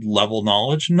advanced level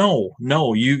knowledge? No.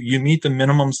 You meet the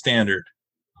minimum standard,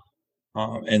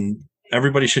 and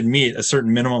everybody should meet a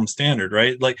certain minimum standard,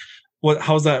 right? Like,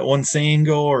 how's that one saying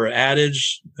go, or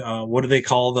adage? What do they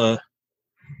call the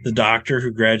doctor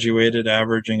who graduated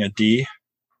averaging a D?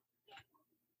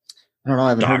 I don't know. I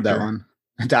haven't heard that one.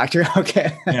 Doctor?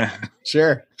 Okay. Yeah.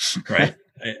 Sure. Right.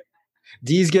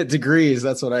 D's get degrees.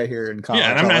 That's what I hear in college.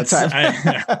 Yeah, and I'm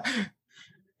not.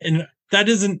 And that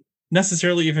doesn't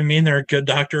necessarily even mean they're a good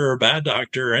doctor or a bad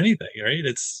doctor or anything, right?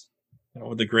 It's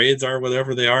what the grades are,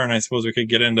 whatever they are, and I suppose we could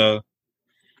get into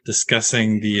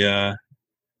discussing the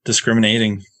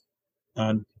discriminating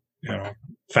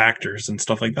factors and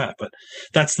stuff like that. But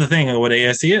that's the thing of what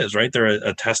ASE is, right? They're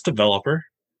a test developer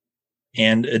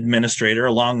and administrator,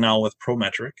 along now with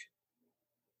Prometric.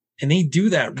 And they do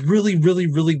that really, really,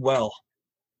 really well.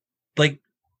 Like,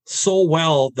 so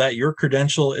well that your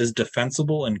credential is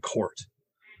defensible in court.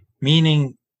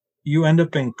 Meaning you end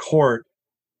up in court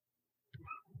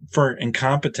for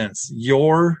incompetence.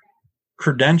 Your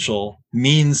credential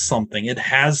means something. It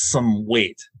has some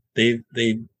weight. They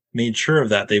made sure of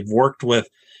that. They've worked with,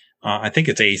 I think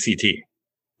it's ACT,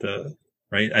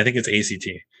 right? I think it's ACT.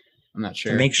 I'm not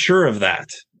sure. To make sure of that.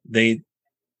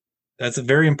 That's a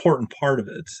very important part of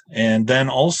it. And then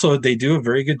also they do a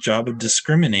very good job of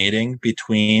discriminating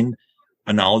between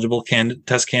a knowledgeable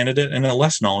test candidate and a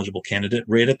less knowledgeable candidate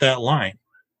right at that line.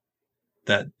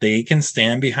 That they can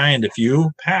stand behind. If you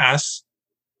pass,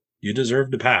 you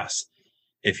deserve to pass.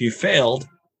 If you failed,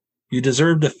 you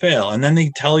deserve to fail. And then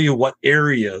they tell you what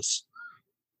areas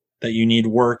that you need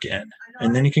work in.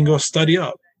 And then you can go study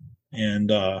up.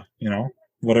 And,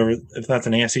 whatever, if that's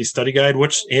an ASE study guide,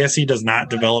 which ASE does not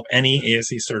develop any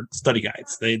ASE study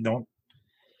guides. They don't.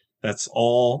 That's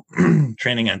all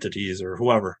training entities or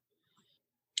whoever.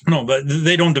 No, but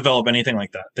they don't develop anything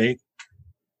like that.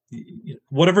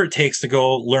 Whatever it takes to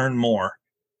go learn more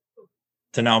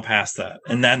to now pass that.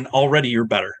 And then already you're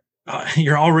better.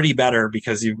 you're already better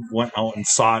because you went out and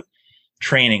sought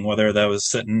training, whether that was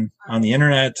sitting on the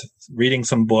internet, reading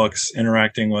some books,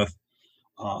 interacting with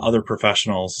other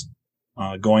professionals,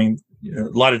 going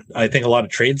I think a lot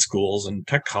of trade schools and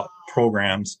tech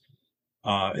programs.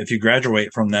 If you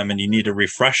graduate from them and you need a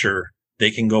refresher,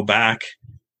 they can go back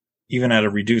even at a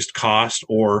reduced cost,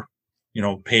 or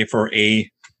pay for a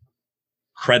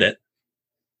credit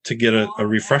to get a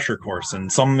refresher course.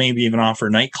 And some maybe even offer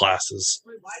night classes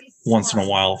once in a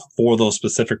while for those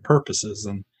specific purposes.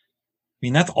 And I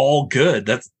mean, that's all good.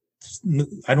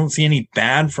 I don't see any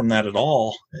bad from that at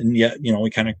all. And yet, we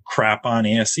kind of crap on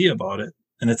ASE about it,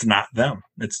 and it's not them.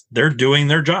 They're doing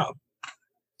their job.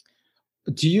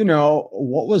 Do you know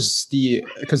what was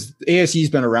because ASE's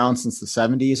been around since the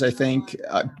 70s, I think.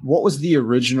 What was the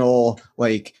original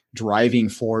driving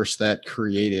force that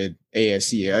created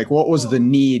ASE? What was the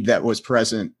need that was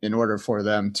present in order for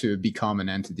them to become an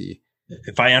entity?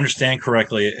 If I understand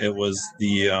correctly, it was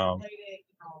the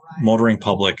motoring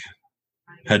public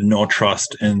had no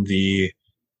trust in the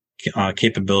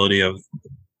capability of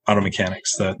auto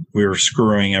mechanics, that we were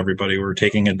screwing everybody, we were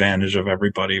taking advantage of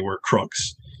everybody, we're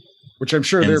crooks. Which I'm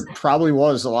sure there probably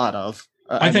was a lot of.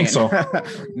 I think so.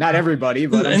 Not everybody,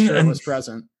 but I'm sure it was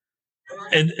present.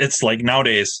 It's like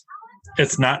nowadays,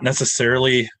 it's not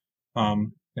necessarily, I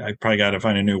probably got to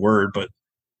find a new word, but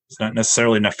it's not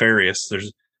necessarily nefarious.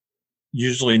 There's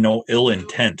usually no ill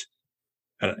intent.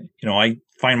 I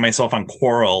find myself on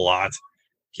Quora a lot.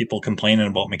 People complaining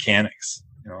about mechanics,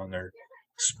 and they're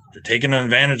taking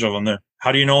advantage of them.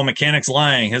 How do you know a mechanic's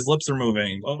lying? His lips are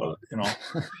moving.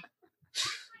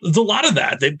 There's a lot of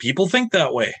that people think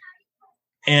that way.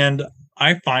 And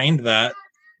I find that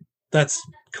that's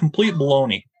complete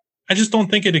baloney. I just don't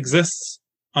think it exists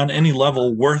on any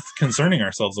level worth concerning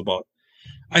ourselves about.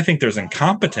 I think there's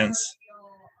incompetence.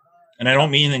 And I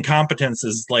don't mean incompetence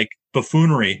as like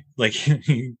buffoonery, like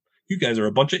you guys are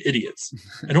a bunch of idiots.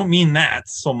 I don't mean that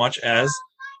so much as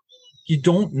you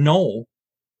don't know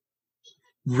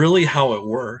really how it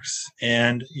works,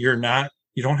 and you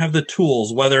don't have the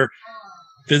tools, whether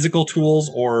physical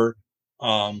tools or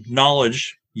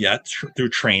knowledge yet through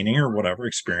training or whatever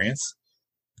experience,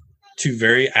 to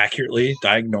very accurately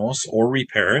diagnose or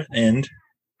repair it, and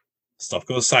stuff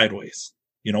goes sideways.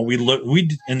 We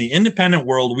in the independent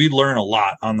world, we learn a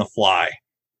lot on the fly.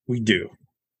 We do.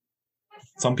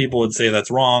 Some people would say that's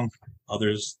wrong.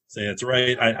 Others say it's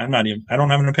right. I don't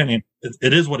have an opinion.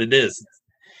 It is what it is.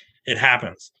 It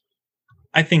happens.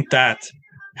 I think that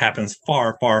happens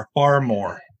far, far, far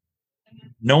more.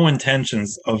 No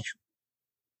intentions of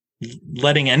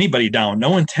letting anybody down.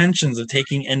 No intentions of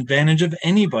taking advantage of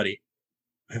anybody.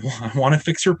 I want to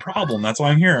fix your problem. That's why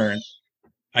I'm here. And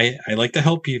I like to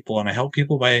help people, and I help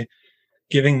people by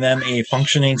giving them a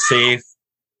functioning, safe,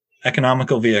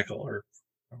 economical vehicle or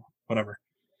whatever.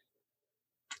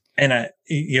 And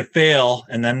you fail,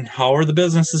 and then how are the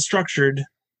businesses structured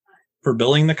for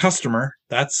billing the customer?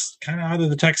 That's kind of out of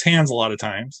the tech's hands a lot of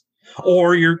times.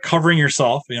 Or you're covering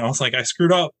yourself. It's like, I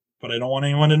screwed up, but I don't want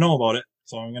anyone to know about it,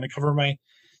 so I'm going to cover my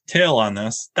tail on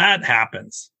this. That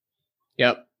happens.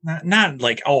 Yep. Not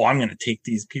like, oh, I'm going to take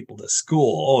these people to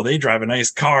school. Oh, they drive a nice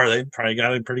car. They probably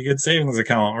got a pretty good savings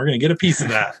account. We're going to get a piece of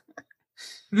that.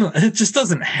 No, it just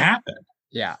doesn't happen.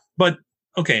 Yeah. But,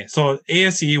 okay, so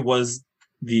ASE was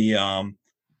the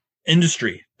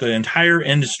industry, the entire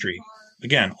industry.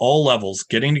 Again, all levels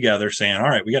getting together saying, all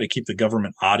right, we got to keep the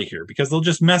government out of here because they'll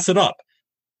just mess it up.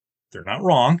 They're not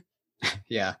wrong.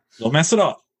 Yeah. They'll mess it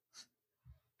up.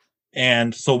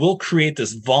 And so we'll create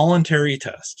this voluntary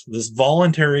test, this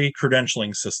voluntary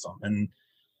credentialing system. And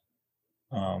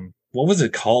what was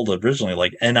it called originally?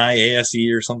 Like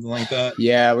NIASE or something like that?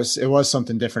 Yeah, it was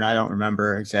something different. I don't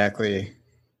remember exactly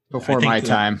before my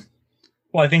time.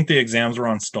 Well, I think the exams were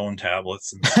on stone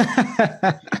tablets.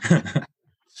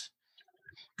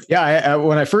 Yeah,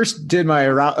 when I first did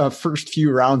my first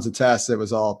few rounds of tests, it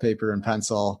was all paper and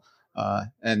pencil.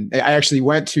 And I actually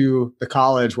went to the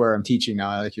college where I'm teaching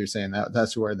now. Like you're saying,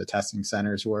 that's where the testing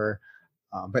centers were.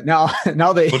 But now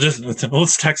they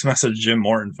let's text message Jim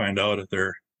Morton, find out if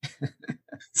they're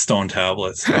stone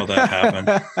tablets, how that happened.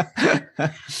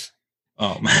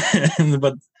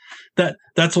 But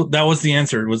that was the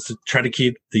answer, was to try to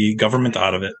keep the government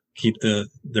out of it, keep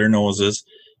their noses.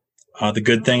 The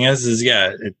good thing is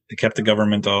it kept the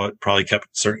government out. It probably kept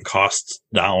certain costs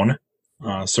down,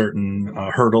 certain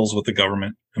hurdles with the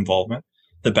government involvement.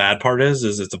 The bad part is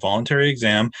it's a voluntary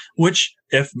exam, which,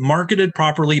 if marketed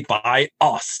properly by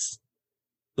us,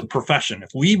 the profession, if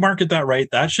we market that right,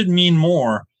 that should mean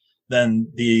more than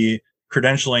the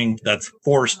credentialing that's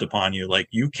forced upon you. Like,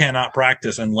 you cannot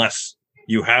practice unless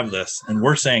you have this. And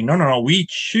we're saying, no, we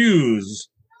choose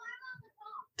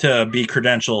to be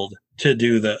credentialed to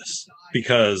do this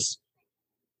because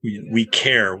we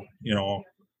care,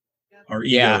 our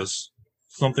egos,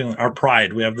 something like our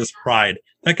pride. We have this pride.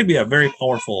 That could be a very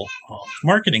powerful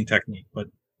marketing technique, but,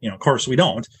 of course we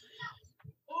don't.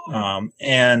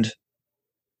 And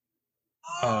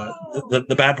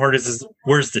the bad part is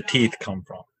where's the teeth come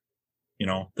from?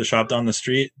 The shop down the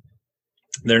street,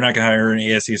 they're not going to hire an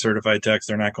ASE certified techs.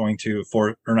 They're not going to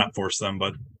not force them,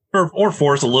 but or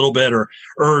force a little bit or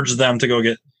urge them to go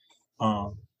get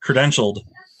credentialed.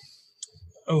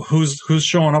 Oh, who's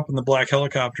showing up in the black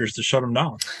helicopters to shut them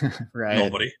down? Right.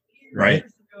 Nobody. Right.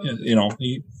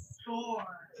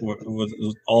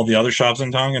 With all the other shops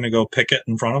in town going to go picket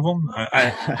in front of them.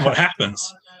 What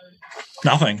happens?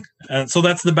 Nothing. And so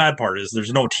that's the bad part is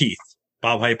there's no teeth.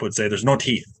 Bob Hype would say there's no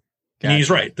teeth. Gotcha. And he's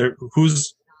right.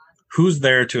 Who's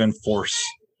there to enforce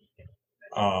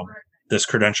this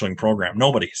credentialing program?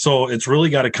 Nobody. So it's really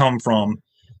got to come from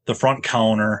the front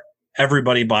counter,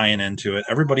 everybody buying into it,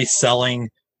 everybody selling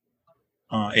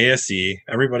ASE,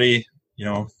 everybody,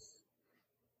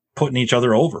 putting each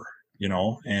other over,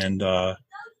 and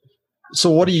so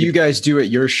what do you guys do at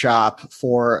your shop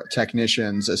for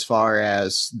technicians as far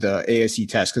as the ASE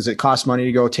test? Because it costs money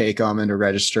to go take them and to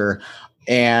register.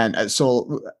 And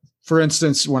so, for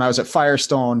instance, when I was at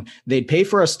Firestone, they'd pay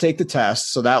for us to take the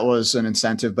test. So that was an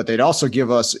incentive, but they'd also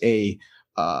give us a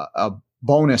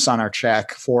bonus on our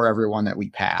check for everyone that we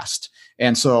passed.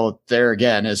 And so there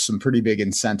again is some pretty big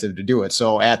incentive to do it.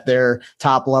 So at their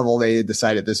top level, they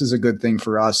decided this is a good thing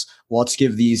for us. Let's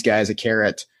give these guys a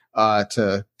carrot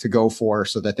to go for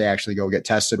so that they actually go get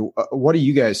tested. What do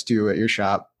you guys do at your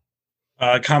shop?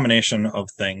 A combination of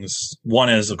things. One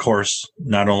is, of course,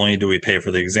 not only do we pay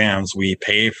for the exams, we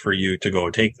pay for you to go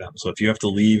take them. So if you have to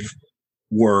leave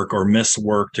work or miss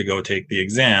work to go take the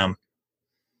exam,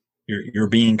 you're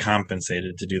being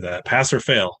compensated to do that. Pass or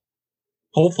fail.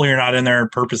 Hopefully you're not in there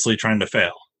purposely trying to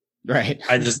fail. Right.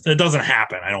 It doesn't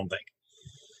happen, I don't think.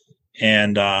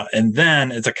 And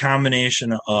then it's a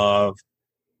combination of,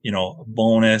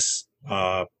 bonus,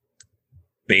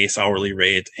 base hourly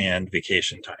rate and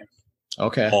vacation time.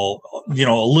 Okay. A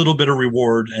little bit of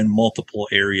reward in multiple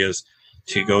areas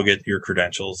to go get your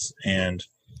credentials. And,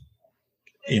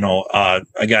 I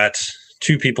got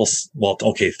 2 people, well,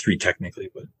 okay, 3 technically,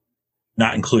 but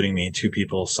not including me, 2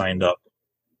 people signed up.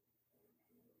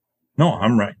 No,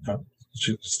 I'm right.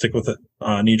 Stick with it.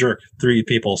 Knee jerk. 3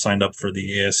 people signed up for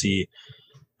the ASE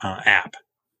app.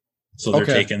 So they're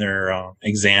taking their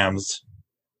exams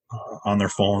on their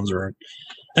phones, or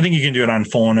I think you can do it on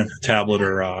phone, tablet,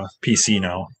 or PC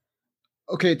now.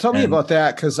 Okay, tell me about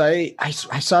that, because I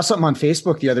saw something on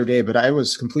Facebook the other day, but I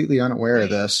was completely unaware of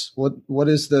this. What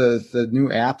is the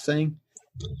new app thing?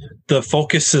 The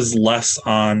focus is less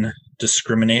on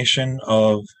discrimination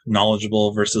of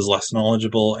knowledgeable versus less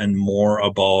knowledgeable, and more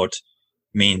about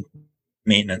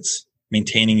maintenance,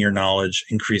 maintaining your knowledge,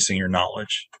 increasing your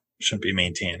knowledge. Shouldn't be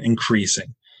maintained,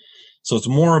 increasing. So it's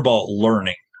more about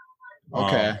learning.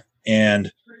 Okay.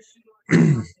 And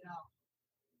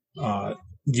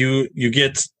you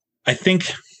get, I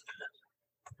think,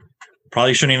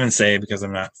 probably shouldn't even say because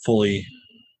I'm not fully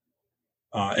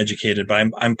educated, but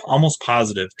I'm almost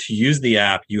positive to use the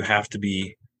app you have to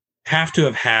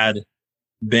have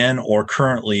been or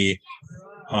currently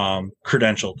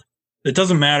credentialed. It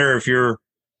doesn't matter if you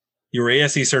were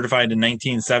ASE certified in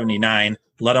 1979,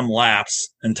 let them lapse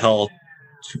until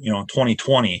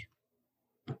 2020.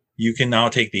 You can now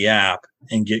take the app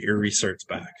and get your recerts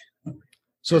back.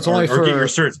 So it's only or get your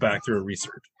certs back through a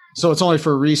recert. So it's only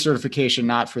for recertification,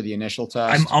 not for the initial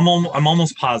test. I'm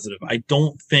almost positive. I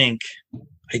don't think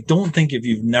if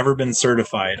you've never been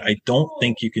certified, I don't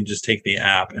think you can just take the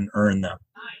app and earn them.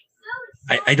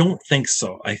 I don't think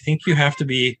so. I think you have to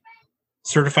be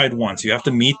certified once. You have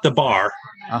to meet the bar.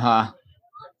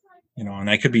 And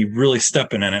I could be really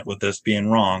stepping in it with this being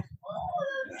wrong,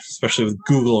 especially with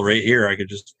Google right here. I could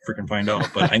just freaking find out,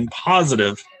 but I'm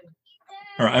positive,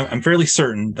 or I'm fairly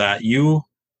certain that you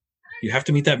have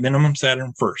to meet that minimum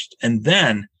Saturn first, and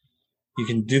then you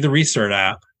can do the recert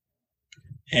app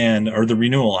or the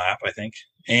renewal app, I think.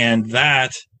 And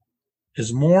that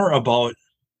is more about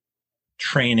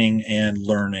training and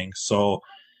learning. So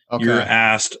you're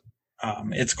asked,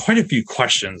 it's quite a few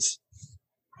questions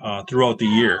throughout the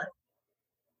year.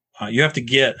 You have to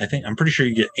get, I'm pretty sure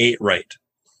you get 8 right.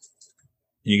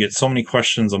 You get so many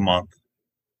questions a month,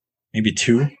 maybe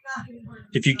 2.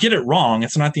 If you get it wrong,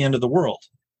 it's not the end of the world.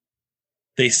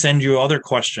 They send you other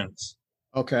questions.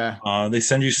 Okay. They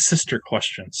send you sister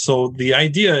questions. So the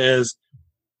idea is,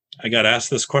 I got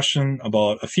asked this question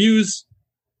about a fuse.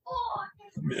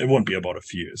 it wouldn't be about a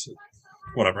fuse.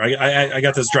 Whatever. I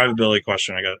got this drivability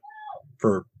question. I got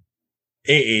for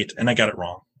A8 and I got it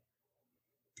wrong.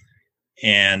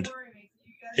 And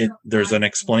there's an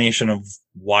explanation of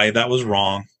why that was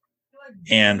wrong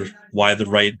and why the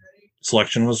right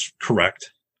selection was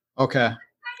correct. Okay.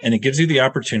 And it gives you the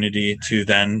opportunity to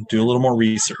then do a little more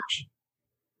research.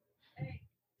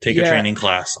 Take a training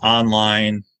class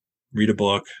online, read a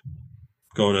book,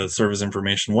 go to service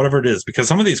information, whatever it is, because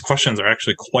some of these questions are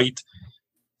actually quite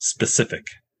specific,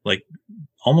 like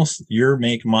almost your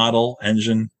make, model,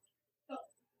 engine,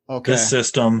 this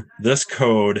system, this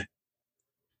code.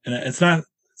 And it's not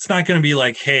going to be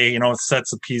like, hey, it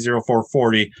sets a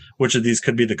P0440, which of these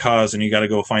could be the cause, and you got to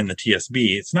go find the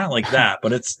TSB. It's not like that,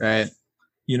 but it's right.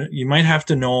 You might have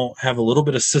to have a little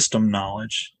bit of system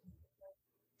knowledge,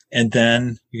 and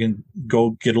then you can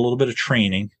go get a little bit of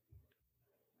training.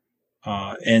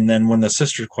 And then when the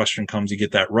sister question comes, you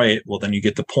get that right. Well, then you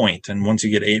get the point. And once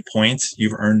you get 8 points,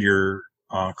 you've earned your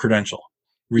credential,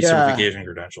 recertification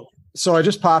credential. So I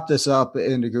just popped this up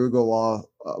into Google while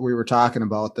we were talking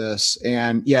about this.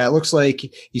 And it looks like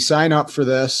you sign up for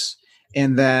this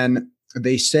and then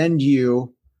they send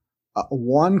you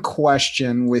one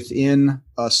question within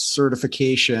a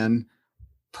certification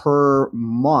per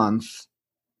month.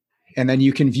 And then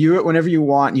you can view it whenever you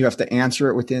want. You have to answer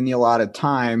it within the allotted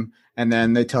time. And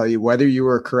then they tell you whether you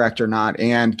were correct or not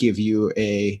and give you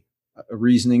a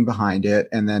reasoning behind it.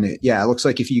 And then it looks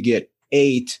like if you get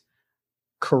 8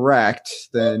 correct,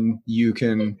 then you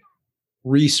can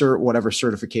recert whatever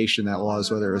certification that was,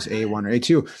 whether it was A1 or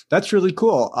A2. That's really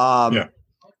cool.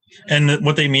 And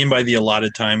what they mean by the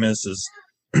allotted time is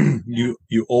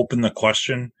you open the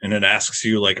question and it asks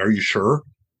you, like, are you sure?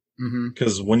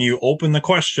 Because when you open the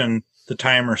question, the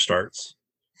timer starts.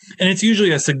 And it's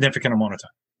usually a significant amount of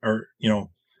time, or,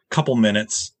 couple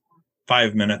minutes,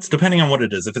 5 minutes, depending on what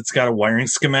it is. If it's got a wiring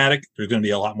schematic, there's going to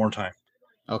be a lot more time.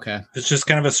 Okay. If it's just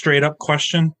kind of a straight up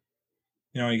question,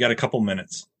 you got a couple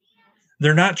minutes.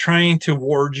 They're not trying to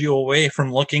ward you away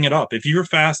from looking it up. If you're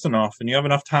fast enough and you have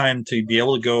enough time to be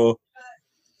able to go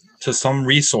to some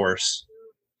resource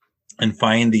and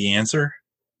find the answer,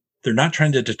 they're not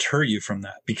trying to deter you from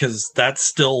that, because that's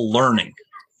still learning.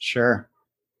 Sure.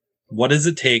 What does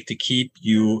it take to keep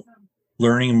you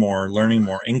learning more,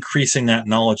 increasing that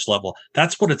knowledge level?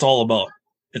 That's what it's all about.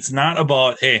 It's not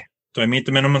about, hey, do I meet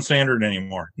the minimum standard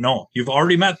anymore? No, you've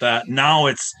already met that. Now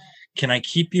it's, can I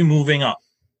keep you moving up?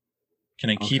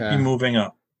 Can I keep you moving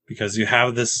up? Because you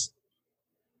have this,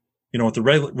 with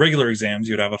the regular exams,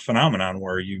 you'd have a phenomenon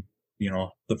where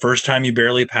the first time you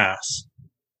barely pass,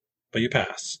 but you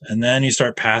pass. And then you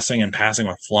start passing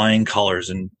with flying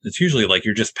colors. And it's usually like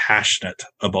you're just passionate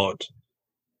about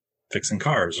fixing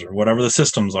cars or whatever the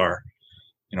systems are.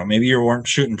 Maybe you weren't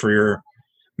shooting for your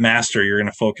master. You're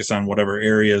going to focus on whatever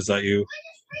areas that you're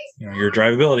a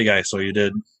drivability guy. So you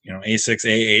did, A6,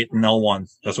 A8, and L1.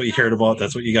 That's what you cared about.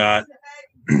 That's what you got.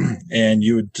 And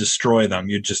you would destroy them.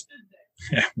 You'd just,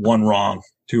 1 wrong,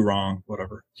 2 wrong,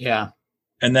 whatever. Yeah.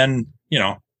 And then,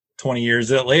 20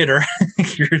 years later,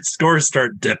 your scores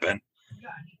start dipping.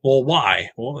 Well,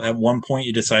 why? Well, at one point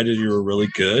you decided you were really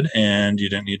good and you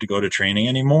didn't need to go to training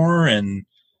anymore. And,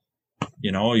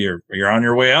 you're on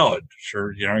your way out.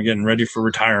 Sure. Getting ready for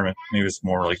retirement. Maybe it's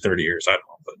more like 30 years. I don't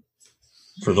know. But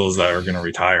for those that are going to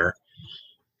retire.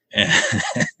 And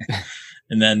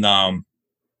then,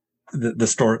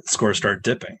 the scores start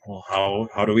dipping. Well,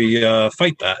 how do we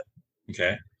fight that?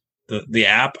 Okay. The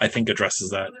app, I think,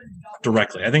 addresses that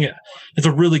directly. I think it's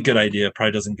a really good idea. It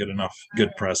probably doesn't get enough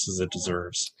good press as it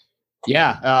deserves.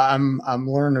 Yeah, I'm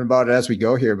learning about it as we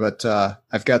go here, but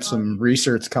I've got some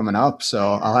research coming up,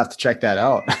 so I'll have to check that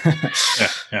out.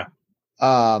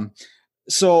 Yeah.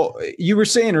 So you were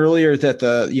saying earlier that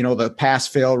the pass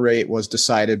fail rate was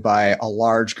decided by a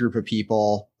large group of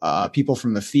people, people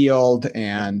from the field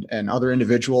and other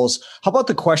individuals. How about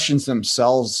the questions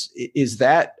themselves?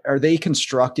 Are they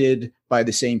constructed by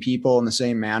the same people in the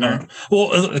same manner?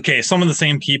 Well, okay. Some of the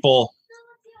same people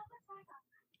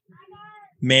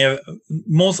may have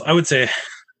I would say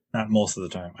not most of the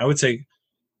time. I would say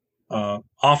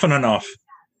often enough,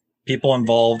 people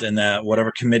involved in that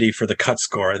whatever committee for the cut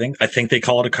score. I think they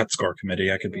call it a cut score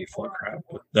committee. I could be full of crap,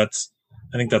 but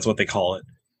I think that's what they call it.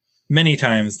 Many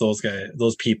times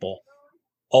those people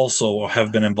also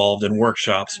have been involved in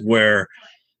workshops where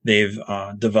they've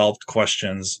developed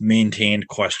questions, maintained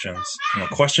questions.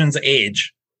 Questions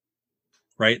age,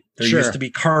 right? There used to be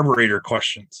carburetor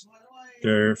questions.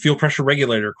 There are fuel pressure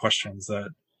regulator questions that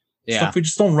stuff we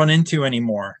just don't run into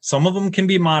anymore. Some of them can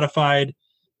be modified.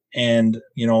 and,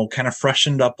 kind of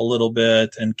freshened up a little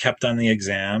bit and kept on the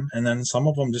exam. And then some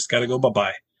of them just got to go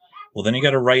bye-bye. Well, then you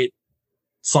got to write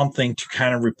something to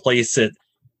kind of replace it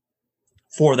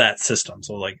for that system.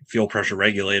 So like fuel pressure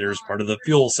regulators, part of the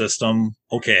fuel system.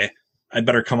 Okay, I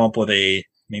better come up with a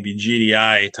maybe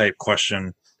GDI type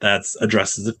question that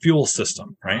addresses the fuel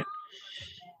system, right?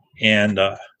 And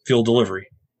fuel delivery.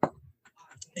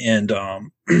 And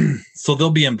so they'll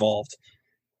be involved.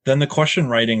 Then the question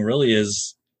writing really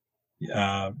is,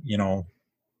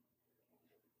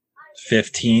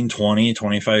 15, 20,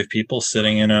 25 people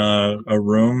sitting in a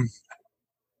room,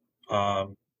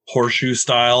 horseshoe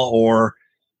style or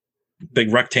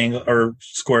big rectangle or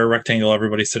square rectangle,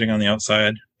 everybody sitting on the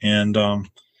outside. And, and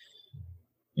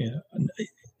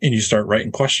you start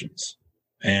writing questions.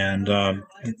 And,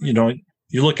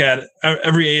 you look at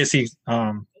every ASE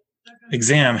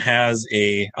exam has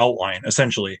a outline,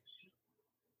 essentially,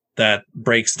 that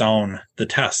breaks down the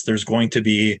test. There's going to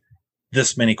be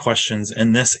this many questions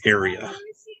in this area.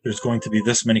 There's going to be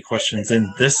this many questions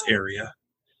in this area.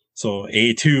 So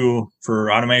A2 for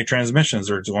automatic transmissions,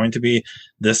 there's going to be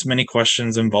this many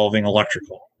questions involving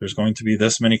electrical. There's going to be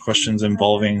this many questions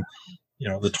involving,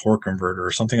 the torque converter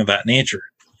or something of that nature,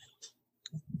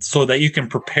 so that you can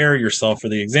prepare yourself for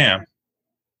the exam.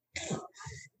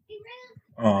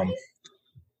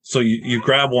 So you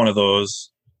grab one of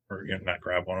those, or not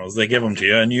grab one of those, they give them to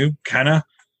you, and you kind of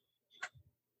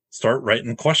start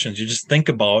writing questions. You just think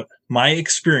about my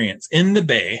experience in the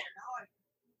Bay,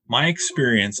 my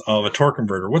experience of a torque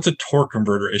converter. What's a torque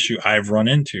converter issue I've run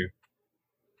into?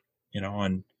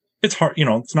 And it's hard,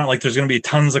 it's not like there's going to be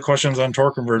tons of questions on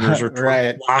torque converters or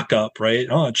torque lockup, right?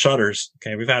 Oh, it shutters.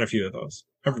 Okay, we've had a few of those.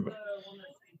 Everybody.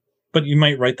 But you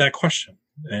might write that question,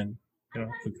 and the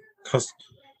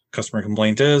customer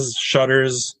complaint is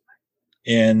shutters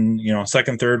in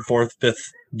second, third, fourth,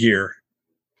 fifth gear.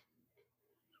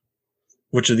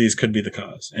 Which of these could be the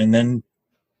cause? And then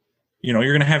you're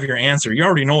going to have your answer. You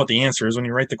already know what the answer is when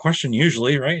you write the question,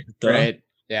 usually, right? Right.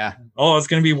 Yeah. Oh, it's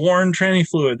going to be worn tranny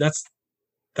fluid. That's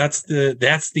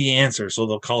the answer. So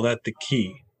they'll call that the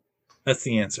key. That's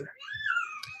the answer.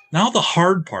 Now the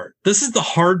hard part. This is the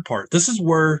hard part. This is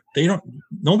where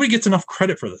nobody gets enough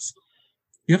credit for this.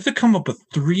 You have to come up with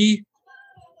 3,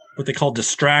 what they call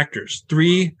distractors,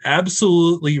 3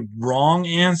 absolutely wrong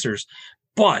answers,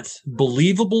 but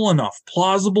believable enough,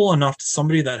 plausible enough to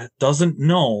somebody that doesn't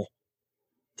know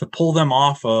to pull them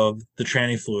off of the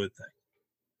tranny fluid thing.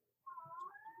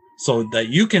 So that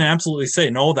you can absolutely say,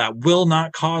 no, that will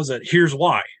not cause it. Here's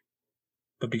why.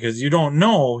 But because you don't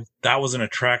know, that was an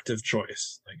attractive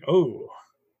choice. Like, oh,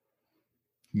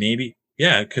 maybe,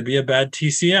 yeah, it could be a bad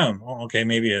TCM. Oh, okay,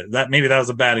 maybe that was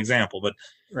a bad example, but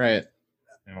right.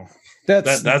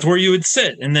 That's where you would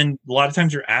sit. And then a lot of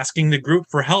times you're asking the group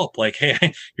for help. Like,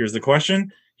 hey, here's the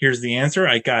question. Here's the answer.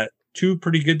 I got 2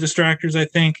 pretty good distractors, I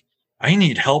think. I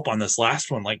need help on this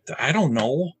last one. Like, I don't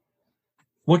know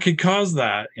what could cause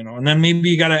that, and then maybe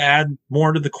you got to add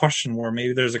more to the question where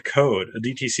maybe there's a code, a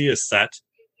DTC is set.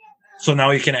 So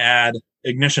now you can add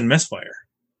ignition misfire.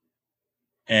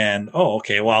 And,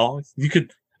 okay, well,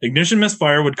 ignition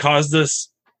misfire would cause this,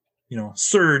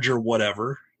 surge or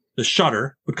whatever. The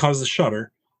shutter would cause the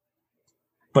shutter,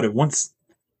 but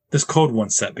this code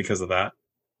wasn't set because of that.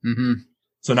 Mm-hmm.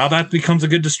 So now that becomes a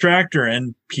good distractor,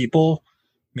 and people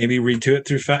maybe read through it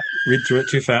too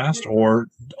fast, or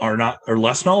are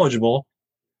less knowledgeable.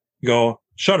 Go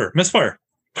shutter misfire.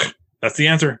 That's the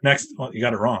answer. Next, well, you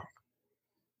got it wrong.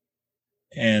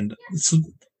 And so,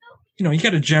 you got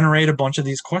to generate a bunch of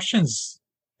these questions,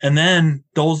 and then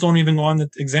those don't even go on the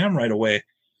exam right away.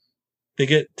 They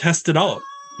get tested out.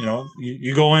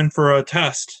 You go in for a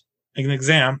test, an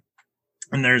exam,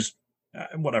 and there's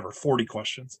 40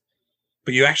 questions,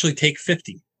 but you actually take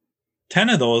 50. 10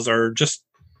 of those are just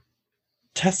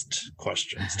test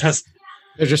questions.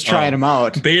 They're just trying them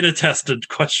out. Beta tested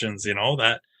questions,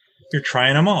 that you're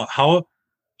trying them out.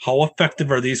 How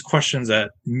effective are these questions at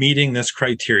meeting this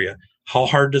criteria? How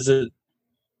hard does it,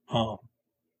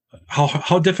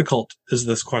 how difficult is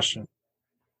this question?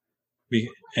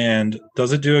 And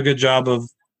does it do a good job of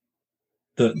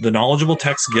the knowledgeable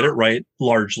techs get it right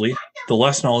largely? The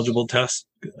less knowledgeable test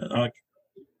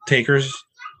takers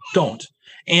don't.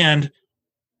 And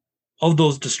of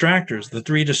those distractors, the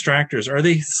 3 distractors, are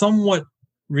they somewhat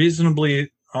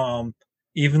reasonably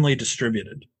evenly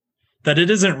distributed? That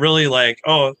it isn't really like,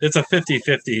 oh, it's a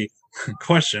 50-50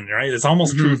 question, right? It's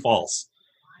almost true false.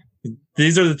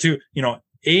 These are the 2,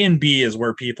 A and B is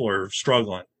where people are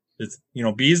struggling. It's,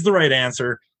 B is the right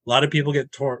answer. A lot of people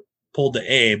get pulled to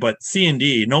A, but C and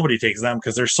D, nobody takes them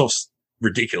because they're so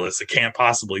ridiculous. It can't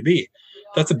possibly be.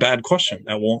 that's a bad question.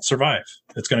 That won't survive.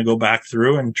 It's going to go back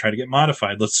through and try to get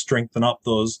modified. Let's strengthen up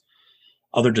those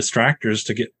other distractors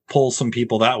to pull some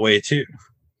people that way too.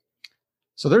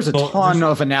 So there's a ton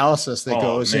of analysis that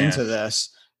goes into this.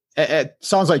 It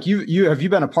sounds like you have you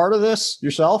been a part of this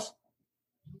yourself?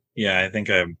 Yeah, I think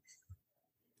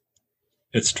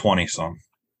it's 20 some.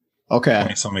 Okay.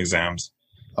 20 some exams.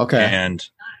 Okay. And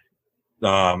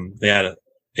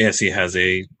ASE has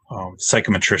a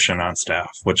psychometrician on staff,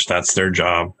 which that's their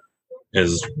job,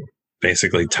 is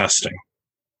basically testing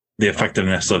the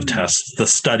effectiveness of tests, the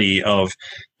study of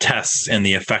tests and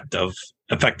the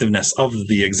effectiveness of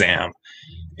the exam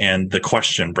and the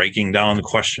question, breaking down the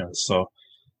questions. So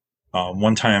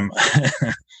one time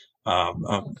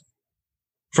a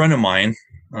friend of mine,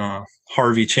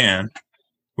 Harvey Chan,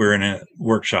 we were in a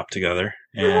workshop together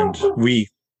and we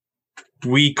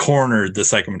cornered the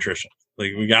psychometrician.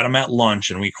 Like, we got him at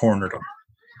lunch and we cornered him.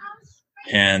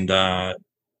 And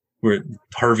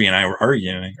Harvey and I were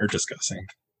arguing or discussing,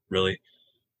 really,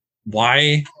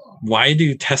 why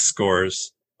do test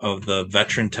scores of the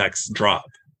veteran techs drop?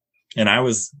 And I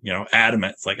was,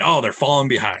 adamant. It's like, oh, they're falling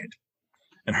behind.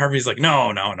 And Harvey's like,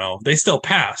 no, they still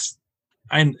pass.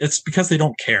 It's because they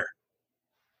don't care.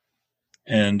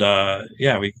 And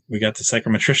we got the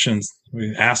psychometricians.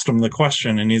 We asked him the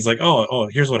question, and he's like, oh,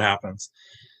 here's what happens.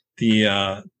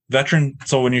 The veteran.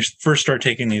 So when you first start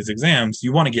taking these exams,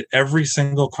 you want to get every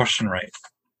single question right.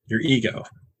 Your ego,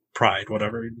 pride,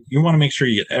 whatever. You want to make sure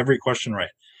you get every question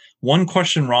right. One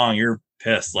question wrong, you're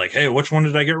pissed. Like, hey, which one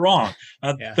did I get wrong?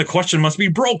 The question must be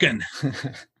broken.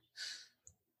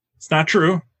 It's not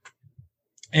true.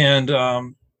 And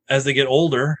as they get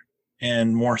older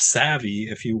and more savvy,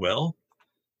 if you will,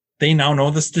 they now know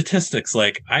the statistics.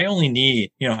 Like, I only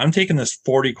need, I'm taking this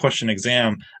 40 question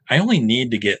exam. I only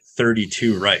need to get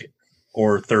 32 right,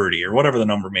 or 30, or whatever the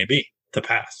number may be, to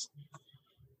pass.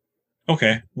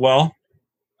 Okay, well,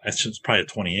 it's probably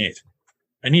 28.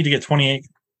 I need to get 28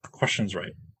 questions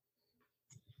right.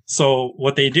 So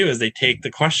what they do is they take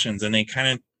the questions and they kind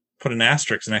of put an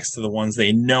asterisk next to the ones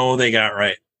they know they got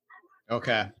right.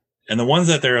 Okay. And the ones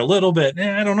that they're a little bit,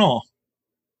 I don't know,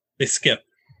 they skip.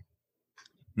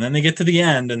 And then they get to the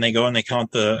end and they go and they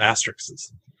count the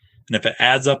asterisks. And if it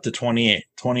adds up to 28,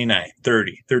 29,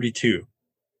 30, 32,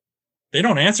 they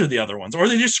don't answer the other ones, or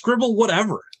they just scribble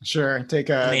whatever. Sure. Take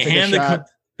a shot.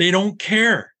 They don't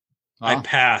care. Wow. I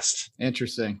passed.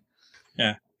 Interesting.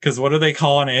 Yeah. Because what do they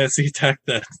call an ASE tech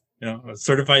that, a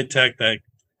certified tech that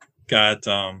got,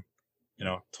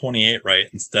 28 right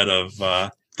instead of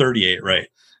 38 right?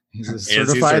 He's a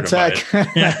certified tech.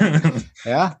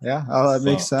 Yeah. Yeah. Oh, that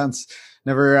makes sense.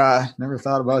 Never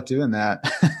thought about doing that.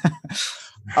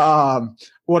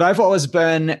 What I've always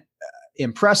been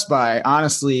impressed by,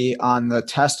 honestly, on the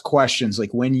test questions,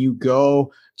 like when you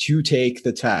go to take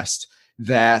the test,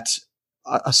 that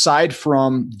aside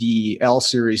from the L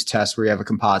series test where you have a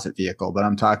composite vehicle, but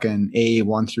I'm talking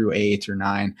A1 through 8 or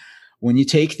 9, when you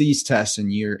take these tests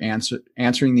and you're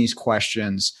answering these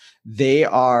questions, they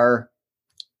are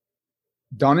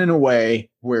done in a way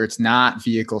where it's not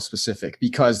vehicle specific,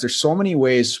 because there's so many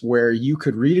ways where you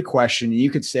could read a question and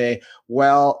you could say,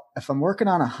 well, if I'm working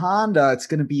on a Honda, it's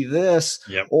going to be this,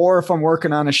 yep. Or if I'm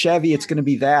working on a Chevy, it's going to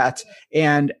be that.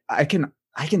 And I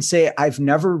can say I've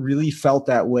never really felt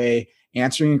that way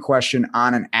answering a question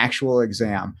on an actual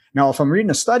exam. Now, if I'm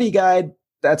reading a study guide,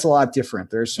 that's a lot different.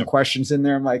 There's some questions in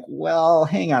there. I'm like, well,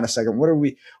 hang on a second. What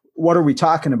are we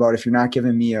talking about? If you're not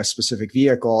giving me a specific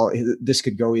vehicle, this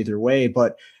could go either way,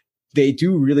 but they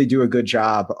do really do a good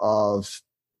job of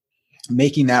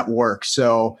making that work.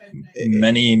 So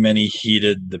many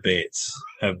heated debates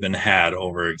have been had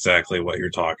over exactly what you're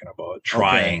talking about,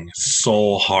 trying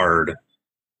so hard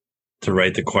to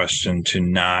write the question to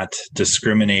not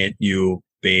discriminate you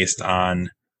based on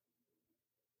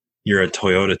you're a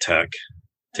Toyota tech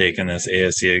taking this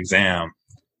ASE exam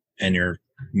and you're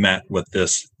met with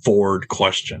this Ford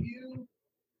question.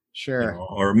 Sure.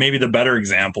 Or maybe the better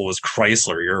example was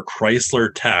Chrysler. You're a Chrysler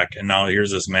tech, and now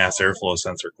here's this mass airflow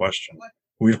sensor question.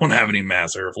 We don't have any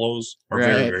mass airflows, or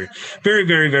very, very,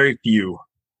 very, very few.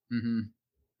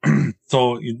 Mm-hmm.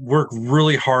 So you work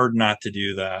really hard not to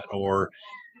do that, or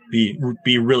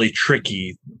be really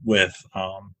tricky with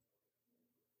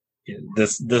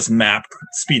this map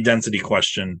speed density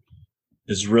question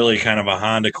is really kind of a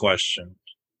Honda question.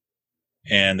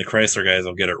 And the Chrysler guys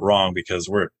will get it wrong because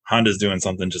Honda's doing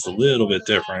something just a little bit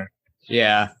different.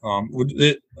 Yeah.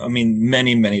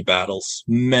 Many battles,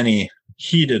 many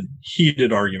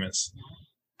heated arguments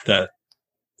that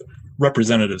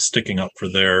representatives sticking up for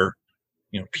their,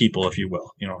 people, if you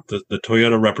will. The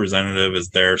Toyota representative is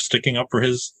there sticking up for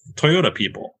his Toyota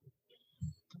people.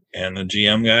 and the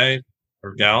GM guy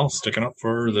or gal sticking up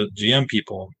for the GM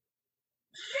people.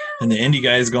 And the indie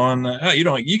guy is going, oh,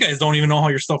 you guys don't even know how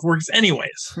your stuff works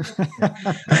anyways.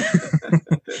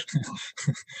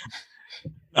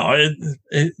 No,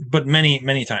 but many,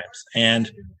 many times.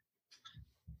 And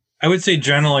I would say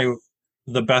generally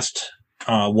the best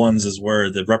ones is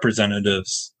where the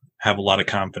representatives have a lot of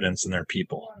confidence in their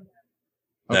people.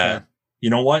 That, you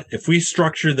know what, if we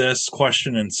structure this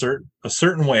question in a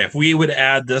certain way, if we would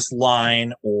add this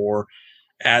line or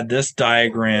add this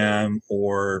diagram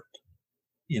or,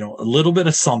 a little bit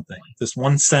of something, this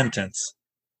one sentence,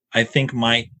 I think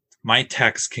my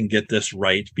text can get this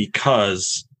right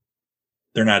because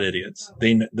they're not idiots.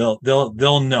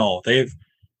 They'll know they've,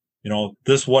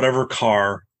 this whatever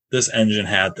car, this engine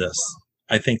had this.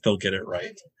 I think they'll get it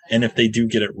right. And if they do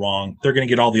get it wrong, they're going to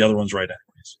get all the other ones right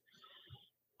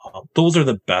anyways. Those are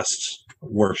the best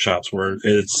workshops where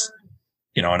it's,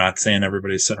 I'm not saying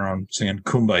everybody's sitting around singing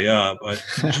Kumbaya, but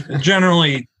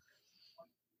generally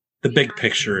the big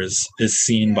picture is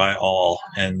seen by all.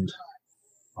 And,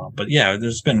 but yeah,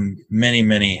 there's been many,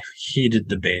 many heated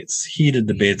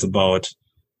debates about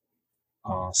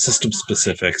system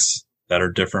specifics that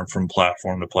are different from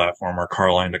platform to platform or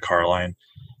car line to car line.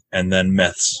 And then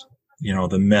myths,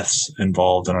 the myths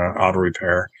involved in an auto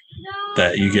repair,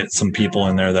 that you get some people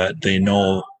in there that they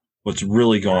know what's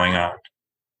really going on.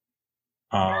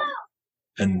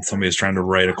 And somebody's trying to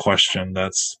write a question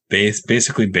that's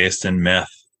basically based in myth.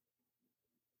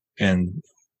 And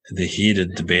the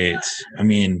heated debates. I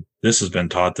mean, this has been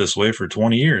taught this way for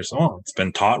 20 years. Oh, it's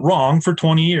been taught wrong for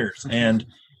 20 years. And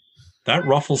that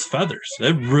ruffles feathers.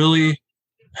 It really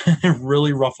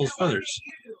ruffles feathers.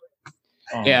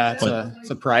 Yeah, it's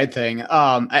a pride thing.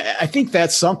 I think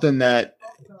that's something that,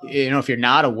 if you're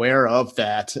not aware of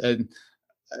that, and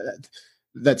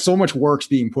that so much work's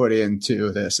being put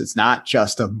into this. It's not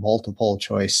just a multiple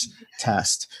choice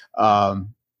test.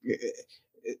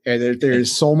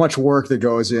 There's so much work that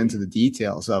goes into the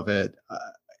details of it.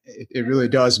 It really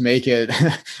does make it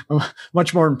a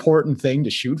much more important thing to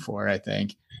shoot for, I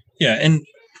think. Yeah. And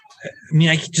I mean,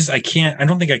 I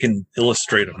don't think I can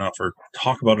illustrate enough or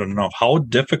talk about it enough how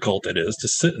difficult it is to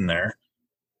sit in there,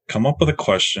 come up with a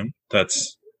question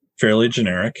that's fairly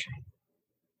generic.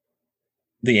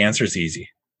 The answer is easy.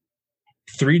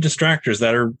 3 distractors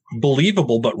that are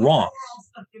believable but wrong.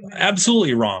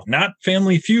 Absolutely wrong. Not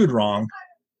Family Feud wrong.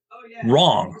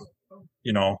 Wrong.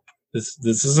 This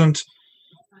isn't,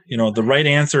 the right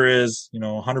answer is,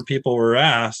 100 people were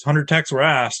asked, 100 texts were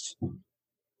asked,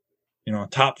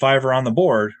 top 5 are on the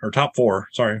board, or top 4,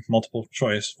 sorry, multiple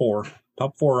choice 4,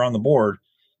 top 4 are on the board.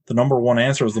 The number 1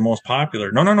 answer is the most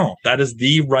popular. No. That is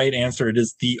the right answer. It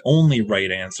is the only right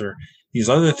answer. These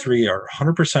other 3 are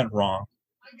 100% wrong.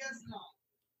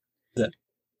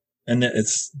 And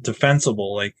it's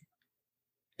defensible.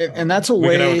 And that's a way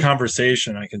we can have a way,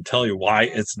 conversation. I can tell you why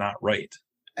it's not right.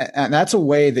 and that's a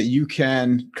way that you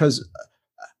can, because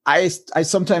I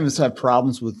sometimes have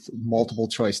problems with multiple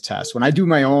choice tests. When I do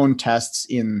my own tests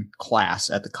in class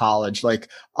at the college,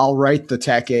 I'll write the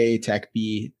Tech A, Tech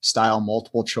B style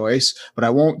multiple choice, but I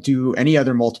won't do any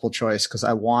other multiple choice because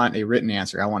I want a written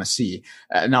answer. I want to see.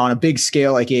 Now on a big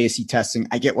scale like ASE testing,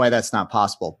 I get why that's not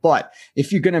possible. But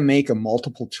if you're going to make a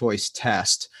multiple choice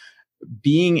test,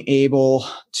 being able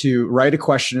to write a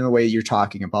question in the way you're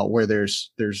talking about, where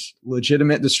there's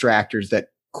legitimate distractors that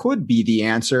could be the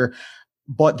answer,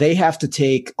 but they have to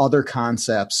take other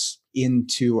concepts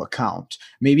into account,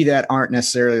 maybe that aren't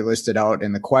necessarily listed out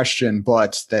in the question,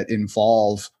 but that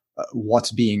involve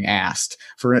what's being asked.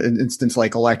 For instance,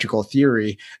 like electrical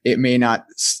theory, it may not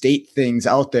state things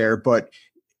out there, but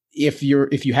if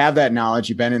you have that knowledge,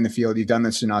 you've been in the field, you've done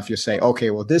this enough, you'll say,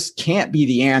 okay, well, this can't be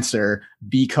the answer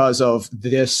because of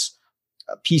this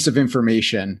piece of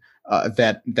information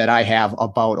that I have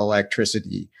about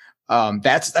electricity.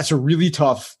 That's a really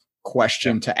tough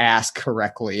question to ask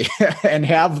correctly and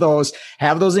have those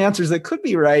answers that could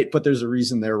be right, but there's a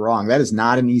reason they're wrong. That is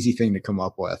not an easy thing to come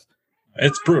up with.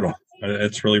 It's brutal.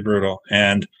 It's really brutal.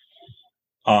 And,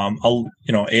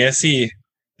 ASE,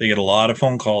 they get a lot of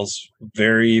phone calls,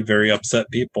 very, very upset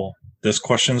people. This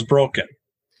question's broken.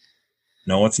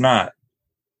 No, it's not.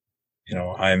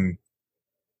 I'll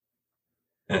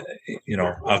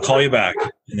call you back.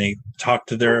 And they talk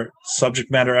to their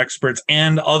subject matter experts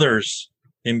and others.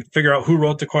 They figure out who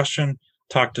wrote the question,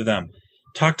 talk to them.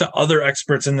 Talk to other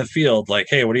experts in the field, like,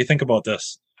 hey, what do you think about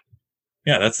this?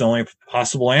 Yeah, that's the only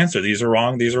possible answer. These are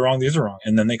wrong, these are wrong, these are wrong.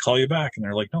 And then they call you back and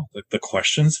they're like, no, the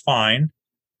question's fine.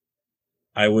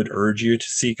 I would urge you to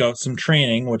seek out some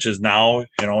training, which is now,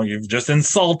 you've just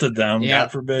insulted them. Yeah,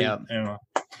 God forbid. yeah.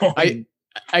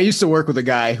 I used to work with a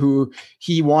guy who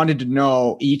he wanted to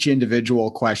know each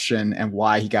individual question and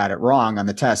why he got it wrong on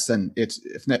the test. And if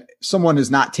someone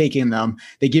is not taking them,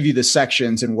 they give you the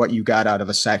sections and what you got out of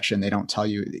a section. They don't tell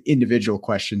you the individual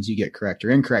questions you get correct or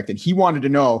incorrect. And he wanted to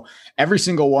know every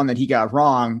single one that he got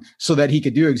wrong so that he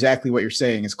could do exactly what you're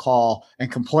saying, is call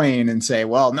and complain and say,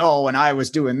 well, no, when I was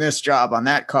doing this job on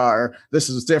that car, this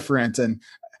is different. And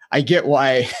I get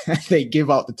why they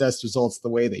give out the test results the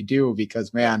way they do,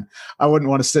 because, man, I wouldn't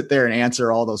want to sit there and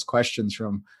answer all those questions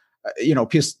from,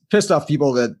 pissed off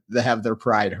people that have their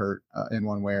pride hurt in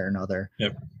one way or another.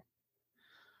 Yep.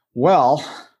 Well,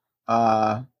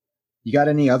 you got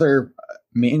any other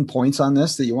main points on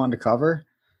this that you wanted to cover?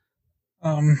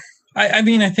 I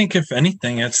mean, I think if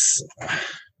anything, it's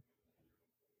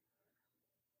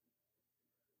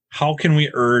how can we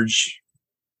urge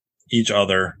each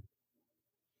other,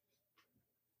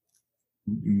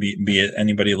 be it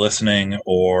anybody listening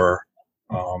or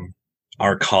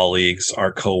our colleagues,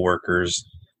 our coworkers,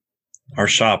 our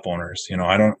shop owners.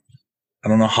 I don't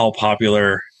know how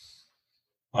popular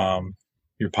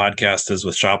your podcast is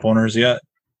with shop owners yet.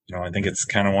 I think it's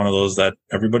kind of one of those that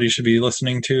everybody should be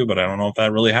listening to, but I don't know if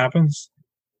that really happens.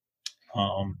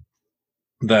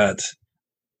 That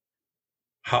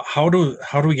how do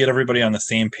we get everybody on the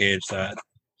same page that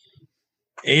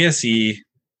ASE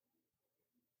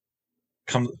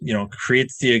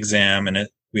creates the exam, and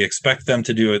we expect them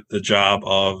to do the job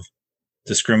of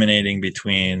discriminating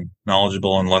between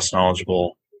knowledgeable and less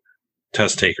knowledgeable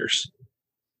test takers.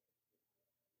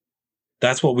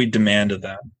 That's what we demand of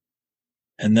them.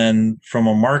 And then from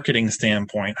a marketing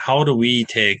standpoint, how do we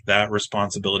take that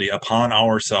responsibility upon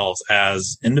ourselves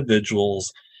as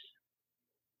individuals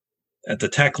at the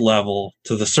tech level,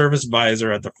 to the service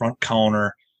advisor at the front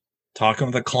counter, talking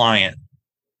with the client,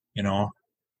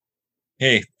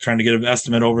 hey, trying to get an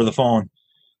estimate over the phone.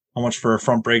 How much for a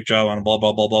front brake job on a blah,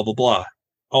 blah, blah, blah, blah, blah.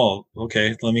 Oh,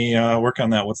 okay. Let me work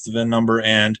on that. What's the VIN number?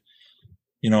 And,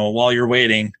 while you're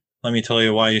waiting, let me tell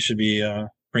you why you should be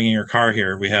bringing your car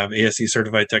here. We have ASE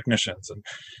certified technicians, and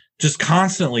just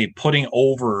constantly not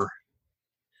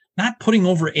putting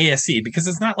over ASE, because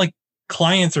it's not like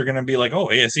clients are going to be like, oh,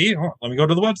 ASE, let me go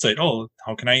to the website. Oh,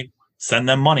 how can I send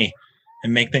them money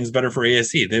and make things better for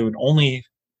ASE? They would only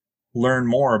learn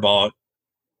more about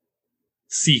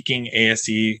seeking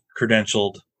ASE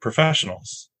credentialed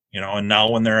professionals, and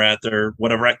now when they're at their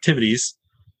whatever activities,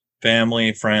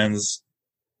 family, friends,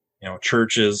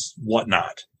 churches,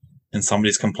 whatnot, and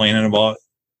somebody's complaining about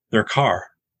their car,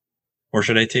 where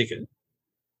should I take it?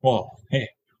 Well, hey,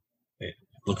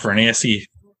 look for an ASE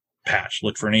patch,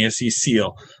 look for an ASE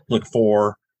seal,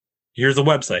 here's a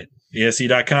website,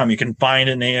 ASE.com. You can find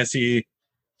an ASE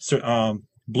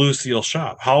Blue Seal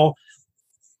shop.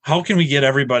 How can we get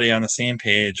everybody on the same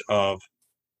page of,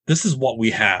 this is what we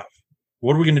have?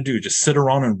 What are we going to do? Just sit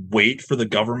around and wait for the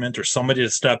government or somebody to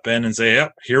step in and say,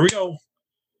 yep, here we go.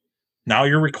 Now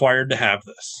you're required to have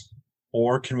this.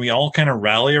 Or can we all kind of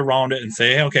rally around it and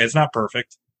say, hey, okay, it's not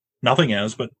perfect. Nothing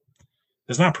is, but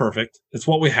it's not perfect. It's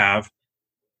what we have.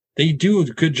 They do a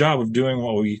good job of doing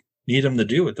what we need them to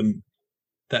do at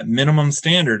that minimum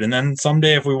standard. And then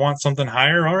someday if we want something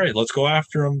higher, all right, let's go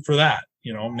after them for that.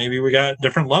 Maybe we got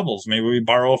different levels. Maybe we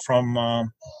borrow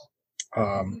from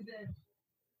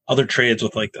other trades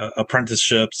with like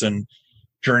apprenticeships and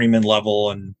journeyman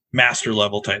level and master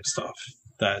level type stuff.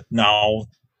 That now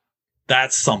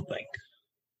that's something.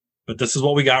 But this is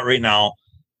what we got right now.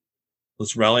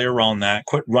 Let's rally around that.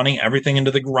 Quit running everything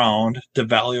into the ground,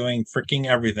 devaluing freaking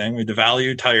everything. We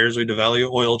devalue tires. We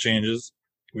devalue oil changes.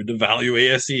 We devalue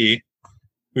ASE.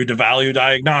 We devalue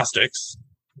diagnostics.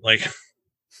 Like,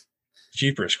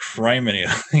 jeepers criminy.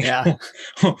 Yeah.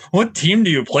 What team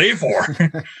do you play for?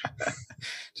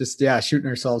 Just, shooting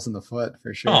ourselves in the foot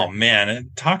for sure. Oh, man.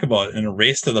 And talk about in a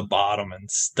race to the bottom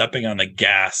and stepping on the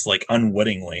gas, like,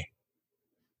 unwittingly.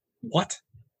 What?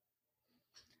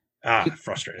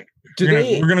 Frustrating.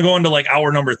 We're going to go into, like,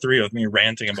 hour number 3 with me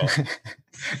ranting about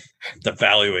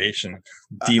devaluation,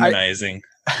 demonizing.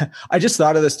 I just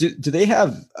thought of this. Do they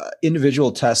have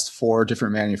individual tests for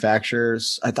different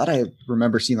manufacturers? I thought I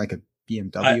remember seeing like a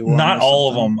BMW one. Not all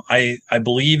of them. I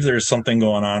believe there's something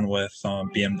going on with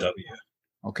BMW.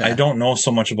 Okay. I don't know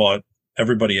so much about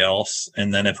everybody else.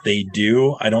 And then if they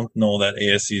do, I don't know that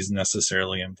ASE is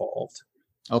necessarily involved.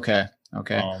 Okay.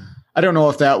 I don't know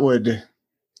if that would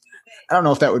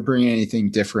bring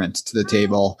anything different to the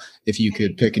table if you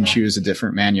could pick and choose a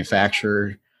different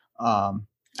manufacturer.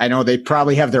 I know they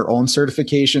probably have their own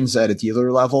certifications at a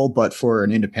dealer level, but for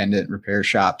an independent repair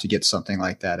shop to get something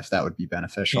like that, if that would be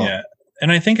beneficial. Yeah.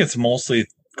 And I think it's mostly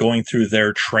going through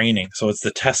their training. So it's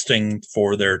the testing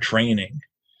for their training.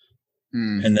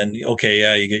 And then, okay,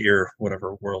 yeah, you get your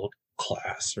whatever world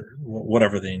class or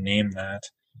whatever they name that.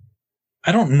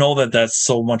 I don't know that that's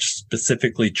so much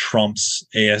specifically trumps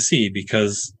ASE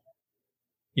because,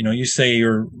 you say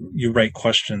you write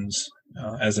questions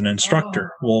as an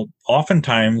instructor. Well,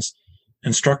 oftentimes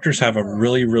instructors have a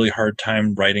really, really hard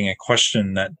time writing a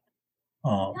question that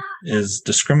is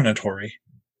discriminatory.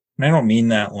 And I don't mean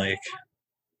that like,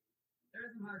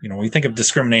 when you think of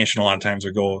discrimination, a lot of times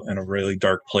we go in a really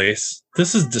dark place.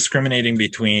 This is discriminating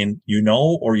between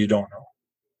or you don't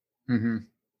know. Mm-hmm.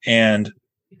 And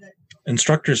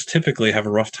instructors typically have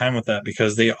a rough time with that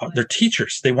because they're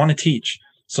teachers. They want to teach.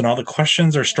 So now the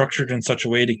questions are structured in such a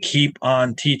way to keep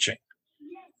on teaching.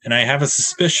 And I have a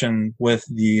suspicion with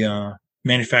the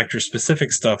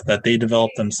manufacturer-specific stuff that they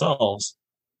develop themselves.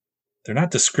 They're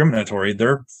not discriminatory.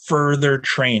 They're further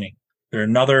training. They're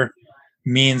another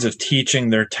means of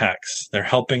teaching their techs. They're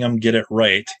helping them get it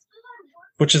right,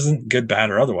 which isn't good,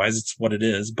 bad, or otherwise. It's what it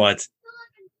is. But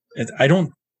I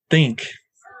don't think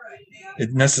it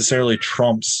necessarily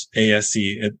trumps ASE.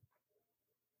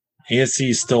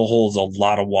 ASE still holds a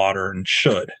lot of water and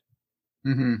should.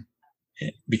 Mm-hmm.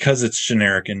 Because it's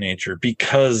generic in nature,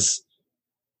 because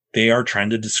they are trying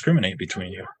to discriminate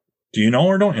between you. Do you know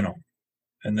or don't you know?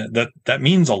 And that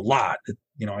means a lot.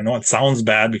 I know it sounds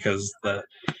bad because the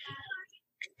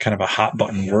kind of a hot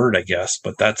button word, I guess,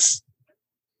 but that's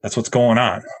what's going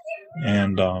on.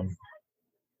 And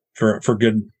for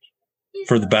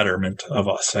the betterment of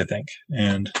us, I think.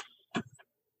 And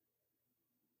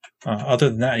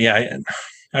other than that, yeah,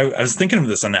 I was thinking of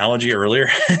this analogy earlier.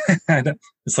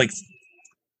 It's like,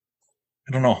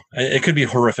 I don't know. It could be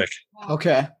horrific.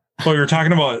 Okay. But we were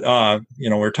talking about,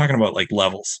 like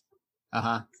levels.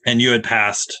 Uh-huh. And you had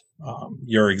passed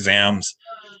your exams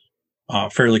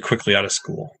fairly quickly out of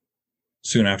school,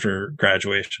 soon after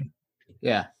graduation.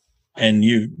 Yeah. And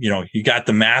you got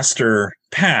the master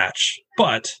patch,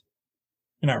 but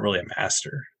you're not really a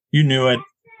master. You knew it.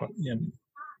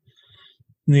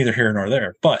 Neither here nor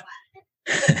there. But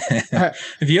have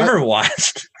you ever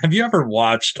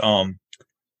watched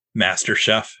Master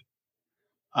Chef?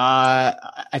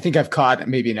 I think I've caught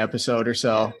maybe an episode or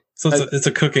so. So it's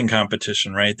a cooking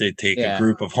competition, right? They take a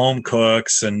group of home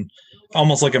cooks and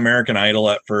almost like American Idol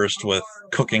at first with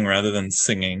cooking rather than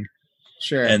singing.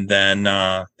 Sure. And then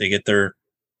they get their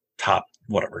top,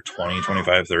 20,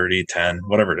 25, 30, 10,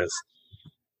 whatever it is.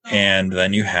 And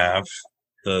then you have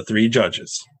the 3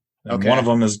 judges. And one of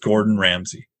them is Gordon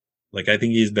Ramsay. Like, I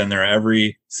think he's been there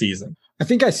every season. I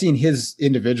think I've seen his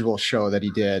individual show that he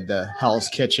did, the Hell's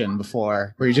Kitchen,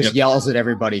 before, where he just yells at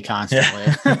everybody constantly.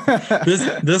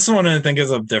 Yeah. This one I think is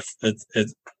a different.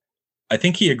 I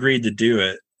think he agreed to do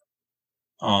it,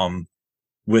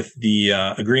 with the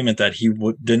agreement that he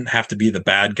didn't have to be the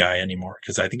bad guy anymore,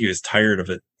 because I think he was tired of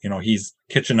it. He's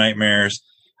Kitchen Nightmares,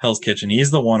 Hell's Kitchen.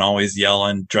 He's the one always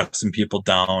yelling, dressing people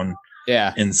down,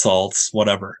 insults,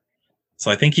 whatever. So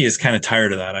I think he is kind of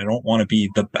tired of that. I don't want to be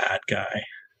the bad guy.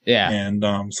 Yeah. And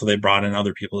so they brought in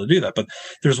other people to do that. But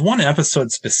there's one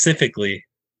episode specifically,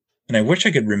 and I wish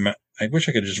I could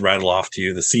just rattle off to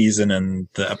you the season and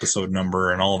the episode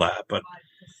number and all that. But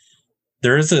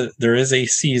there is a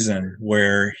season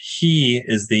where he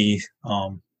is the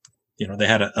they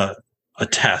had a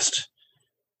test,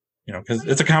 because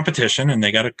it's a competition and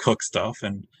they got to cook stuff,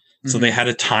 and so they had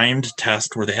a timed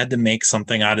test where they had to make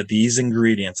something out of these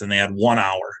ingredients, and they had 1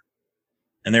 hour,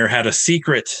 and they had a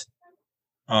secret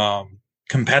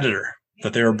competitor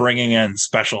that they were bringing in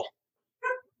special,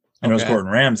 and it was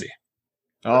Gordon Ramsay.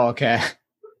 Oh, okay.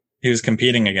 He was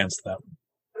competing against them.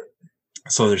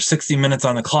 So there's 60 minutes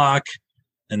on the clock,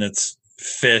 and it's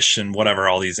fish and whatever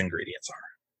all these ingredients are,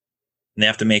 and they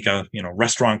have to make a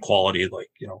restaurant quality,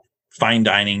 fine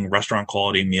dining restaurant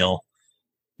quality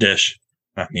dish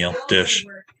out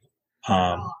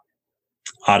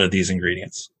of these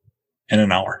ingredients in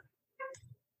an hour.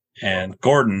 And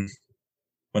Gordon,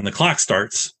 when the clock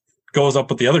starts, goes up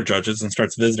with the other judges and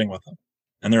starts visiting with them.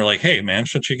 And they're like, "Hey man,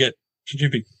 should you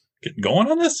be getting going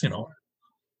on this?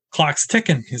 Clock's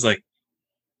ticking." He's like,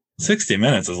 60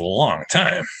 minutes is a long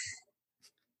time.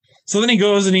 So then he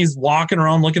goes and he's walking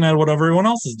around looking at what everyone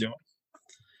else is doing.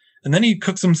 And then he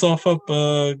cooks himself up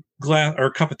a glass or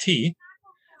a cup of tea.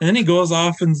 And then he goes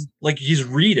off and he's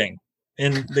reading.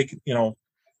 And they,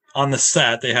 on the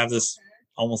set, they have this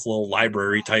almost little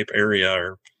library type area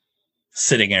or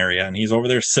sitting area. And he's over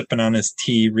there sipping on his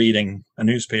tea, reading a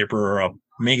newspaper or a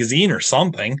magazine or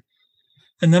something.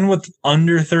 And then with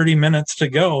under 30 minutes to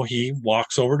go, he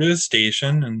walks over to his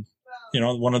station, and,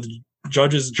 one of the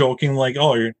judges joking like,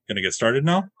 "Oh, you're going to get started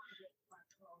now?"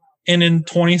 And in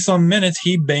 20 some minutes,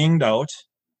 he banged out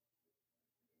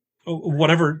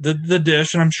whatever the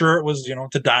dish. And I'm sure it was,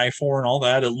 to die for and all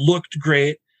that. It looked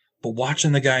great, but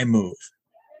watching the guy move,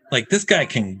 like, this guy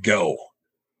can go.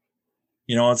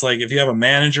 It's like if you have a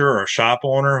manager or a shop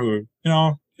owner who,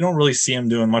 you don't really see him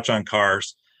doing much on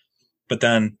cars, but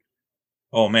then,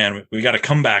 oh man, we got to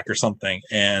come back or something.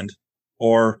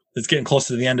 Or it's getting close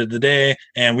to the end of the day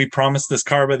and we promised this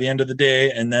car by the end of the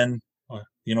day. And then,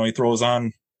 he throws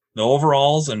on the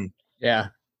overalls and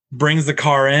brings the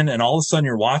car in, and all of a sudden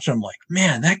you're watching him like,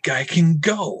 man, that guy can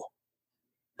go.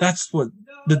 That's what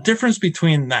the difference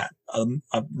between that,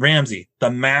 Ramsey, the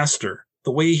master,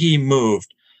 the way he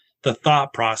moved, the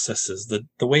thought processes,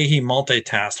 the way he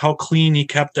multitasked, how clean he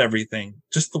kept everything,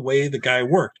 just the way the guy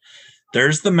worked.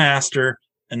 There's the master.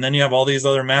 And then you have all these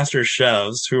other master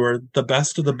chefs who are the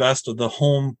best of the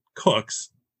home cooks.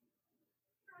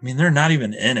 I mean, they're not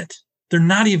even in it.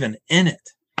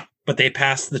 But they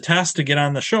passed the test to get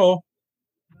on the show.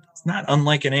 It's not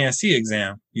unlike an ASE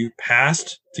exam. You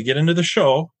passed to get into the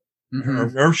show,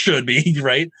 or should be,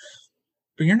 right?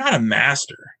 But you're not a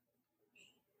master.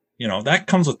 That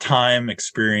comes with time,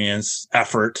 experience,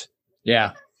 effort.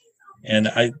 Yeah. And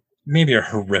maybe a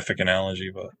horrific analogy,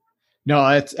 but no,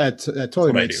 it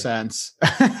totally makes sense.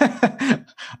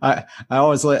 I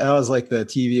always like the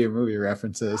TV or movie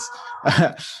references.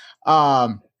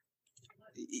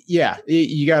 Yeah,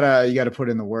 you gotta put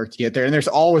in the work to get there, and there's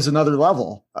always another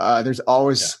level. There's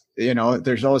always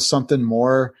there's always something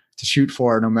more to shoot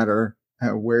for, no matter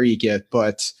where you get.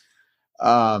 But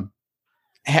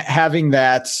having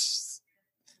that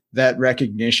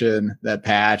recognition, that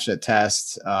patch, that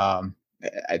test,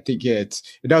 I think it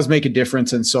does make a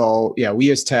difference. And so,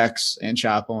 we as techs and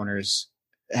shop owners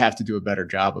have to do a better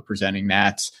job of presenting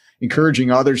that, encouraging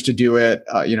others to do it.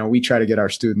 We try to get our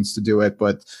students to do it,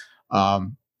 but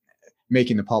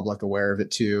making the public aware of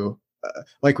it too.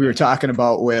 Like we were talking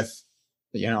about with,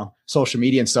 social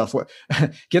media and stuff,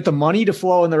 get the money to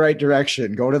flow in the right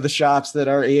direction, go to the shops that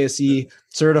are ASE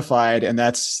certified, and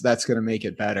that's going to make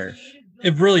it better.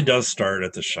 It really does start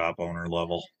at the shop owner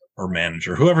level or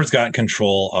manager, whoever's got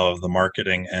control of the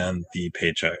marketing and the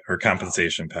paycheck or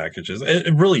compensation packages.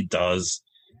 It really does.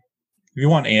 If you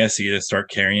want ASE to start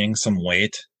carrying some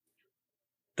weight,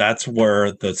 that's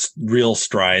where the real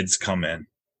strides come in.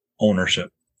 Ownership,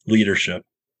 leadership.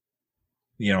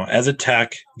 As a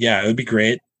tech, it would be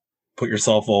great. Put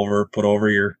over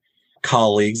your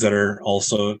colleagues that are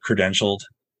also credentialed.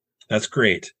 That's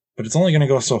great, but it's only going to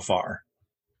go so far.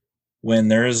 When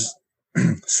there's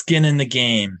skin in the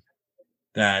game,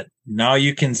 that now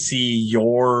you can see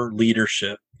your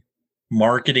leadership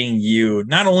marketing you,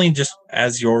 not only just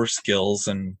as your skills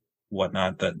and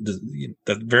whatnot, that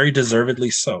very deservedly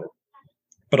so,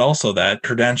 but also that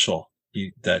credential,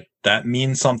 that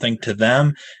means something to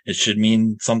them. It should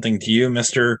mean something to you,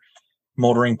 Mr.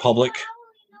 Motoring Public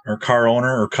or car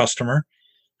owner or customer.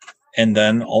 And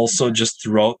then also just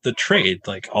throughout the trade,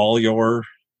 like all your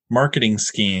marketing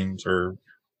schemes or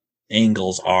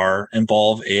angles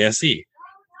involve ASE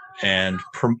and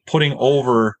putting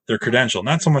over their credential,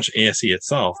 not so much ASE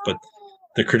itself, but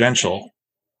the credential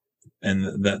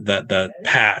and that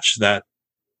patch, that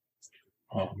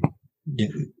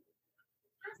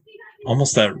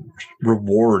almost that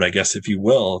reward, I guess, if you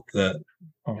will, that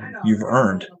you've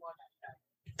earned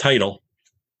title.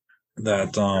 I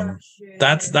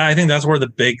think that's where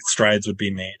the big strides would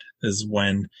be made, is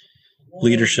when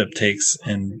leadership takes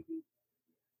and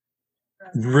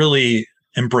really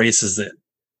embraces it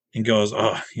and goes,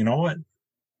 oh, you know what?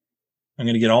 I'm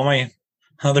going to get all my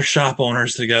other shop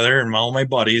owners together and all my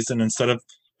buddies, and instead of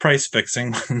price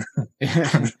fixing,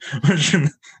 which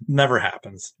never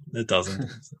happens. It doesn't.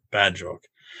 It's a bad joke.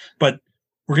 But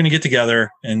we're going to get together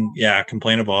and,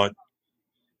 complain about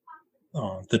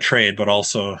the trade, but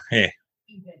also, hey,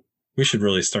 we should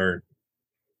really start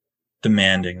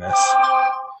demanding this.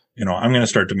 I'm going to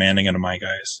start demanding it of my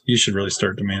guys. You should really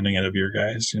start demanding it of your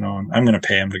guys. I'm going to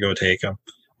pay them to go take them.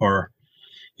 Or,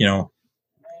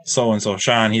 so-and-so,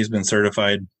 Sean, he's been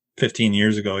certified 15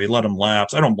 years ago. He let him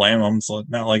lapse. I don't blame him. It's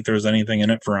not like there's anything in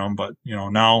it for him, but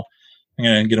now I'm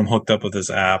going to get him hooked up with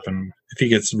this app. And if he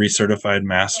gets recertified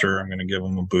master, I'm going to give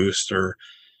him a boost or,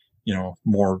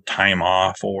 more time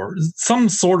off or some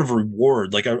sort of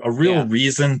reward, like a real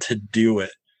reason to do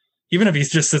it. Even if he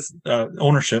just sits,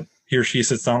 ownership, he or she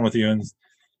sits down with you and,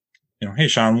 hey,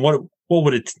 Sean, what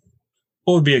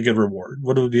would be a good reward?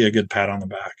 What would be a good pat on the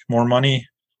back? More money?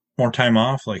 More time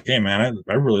off? Like, hey man,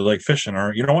 I really like fishing.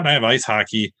 Or you know what? I have ice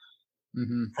hockey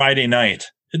Friday night.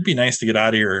 It'd be nice to get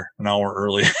out of here an hour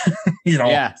early.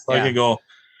 So I could go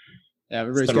Yeah,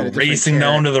 everybody's got a racing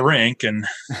down to the rink and.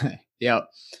 Yeah.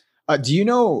 Do you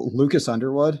know Lucas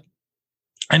Underwood?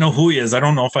 I know who he is. I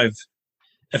don't know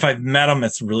if I've met him.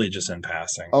 It's really just in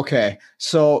passing. Okay,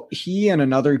 so he and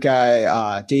another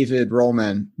guy, David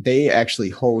Roman, they actually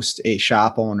host a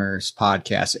shop owners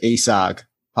podcast, ASOG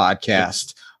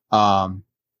podcast.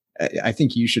 I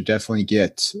think you should definitely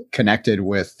get connected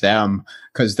with them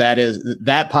because that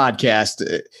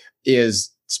podcast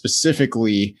is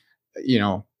specifically,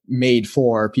 made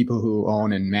for people who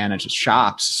own and manage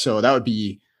shops. So that would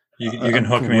be you can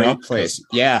hook me up. Place.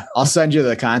 Yeah, I'll send you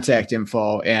the contact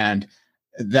info, and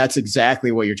that's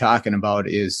exactly what you're talking about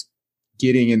is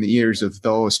getting in the ears of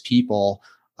those people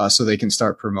so they can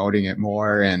start promoting it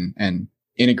more and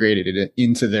integrated it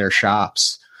into their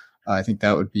shops. I think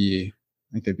that'd be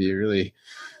a really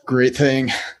great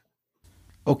thing.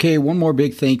 Okay, one more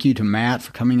big thank you to Matt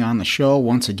for coming on the show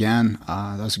once again.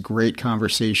 That was a great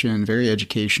conversation, very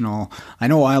educational. I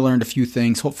know I learned a few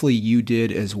things. Hopefully you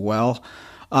did as well.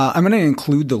 I'm going to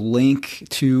include the link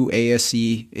to ASE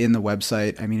in the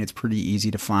website. I mean, it's pretty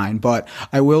easy to find, but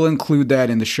I will include that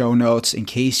in the show notes in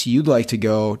case you'd like to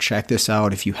go check this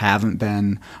out. If you haven't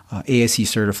been ASE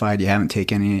certified, you haven't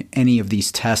taken any of these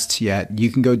tests yet,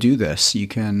 you can go do this. You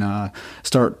can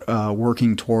start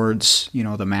working towards,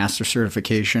 the master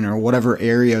certification or whatever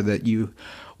area that you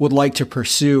would like to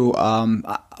pursue.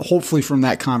 Hopefully from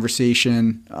that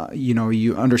conversation,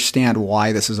 you understand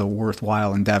why this is a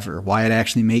worthwhile endeavor, why it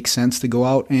actually makes sense to go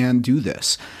out and do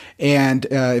this. And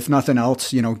if nothing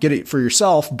else, get it for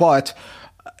yourself, but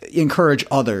encourage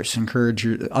others, encourage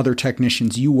your other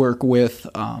technicians you work with,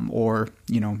 or,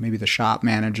 maybe the shop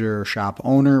manager or shop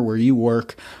owner where you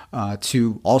work,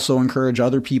 to also encourage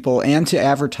other people and to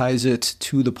advertise it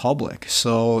to the public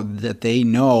so that they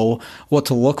know what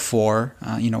to look for,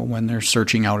 when they're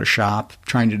searching out a shop,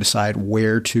 trying to decide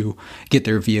where to get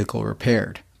their vehicle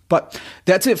repaired. But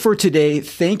that's it for today.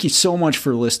 Thank you so much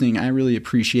for listening. I really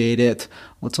appreciate it.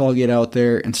 Let's all get out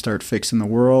there and start fixing the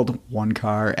world one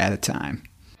car at a time.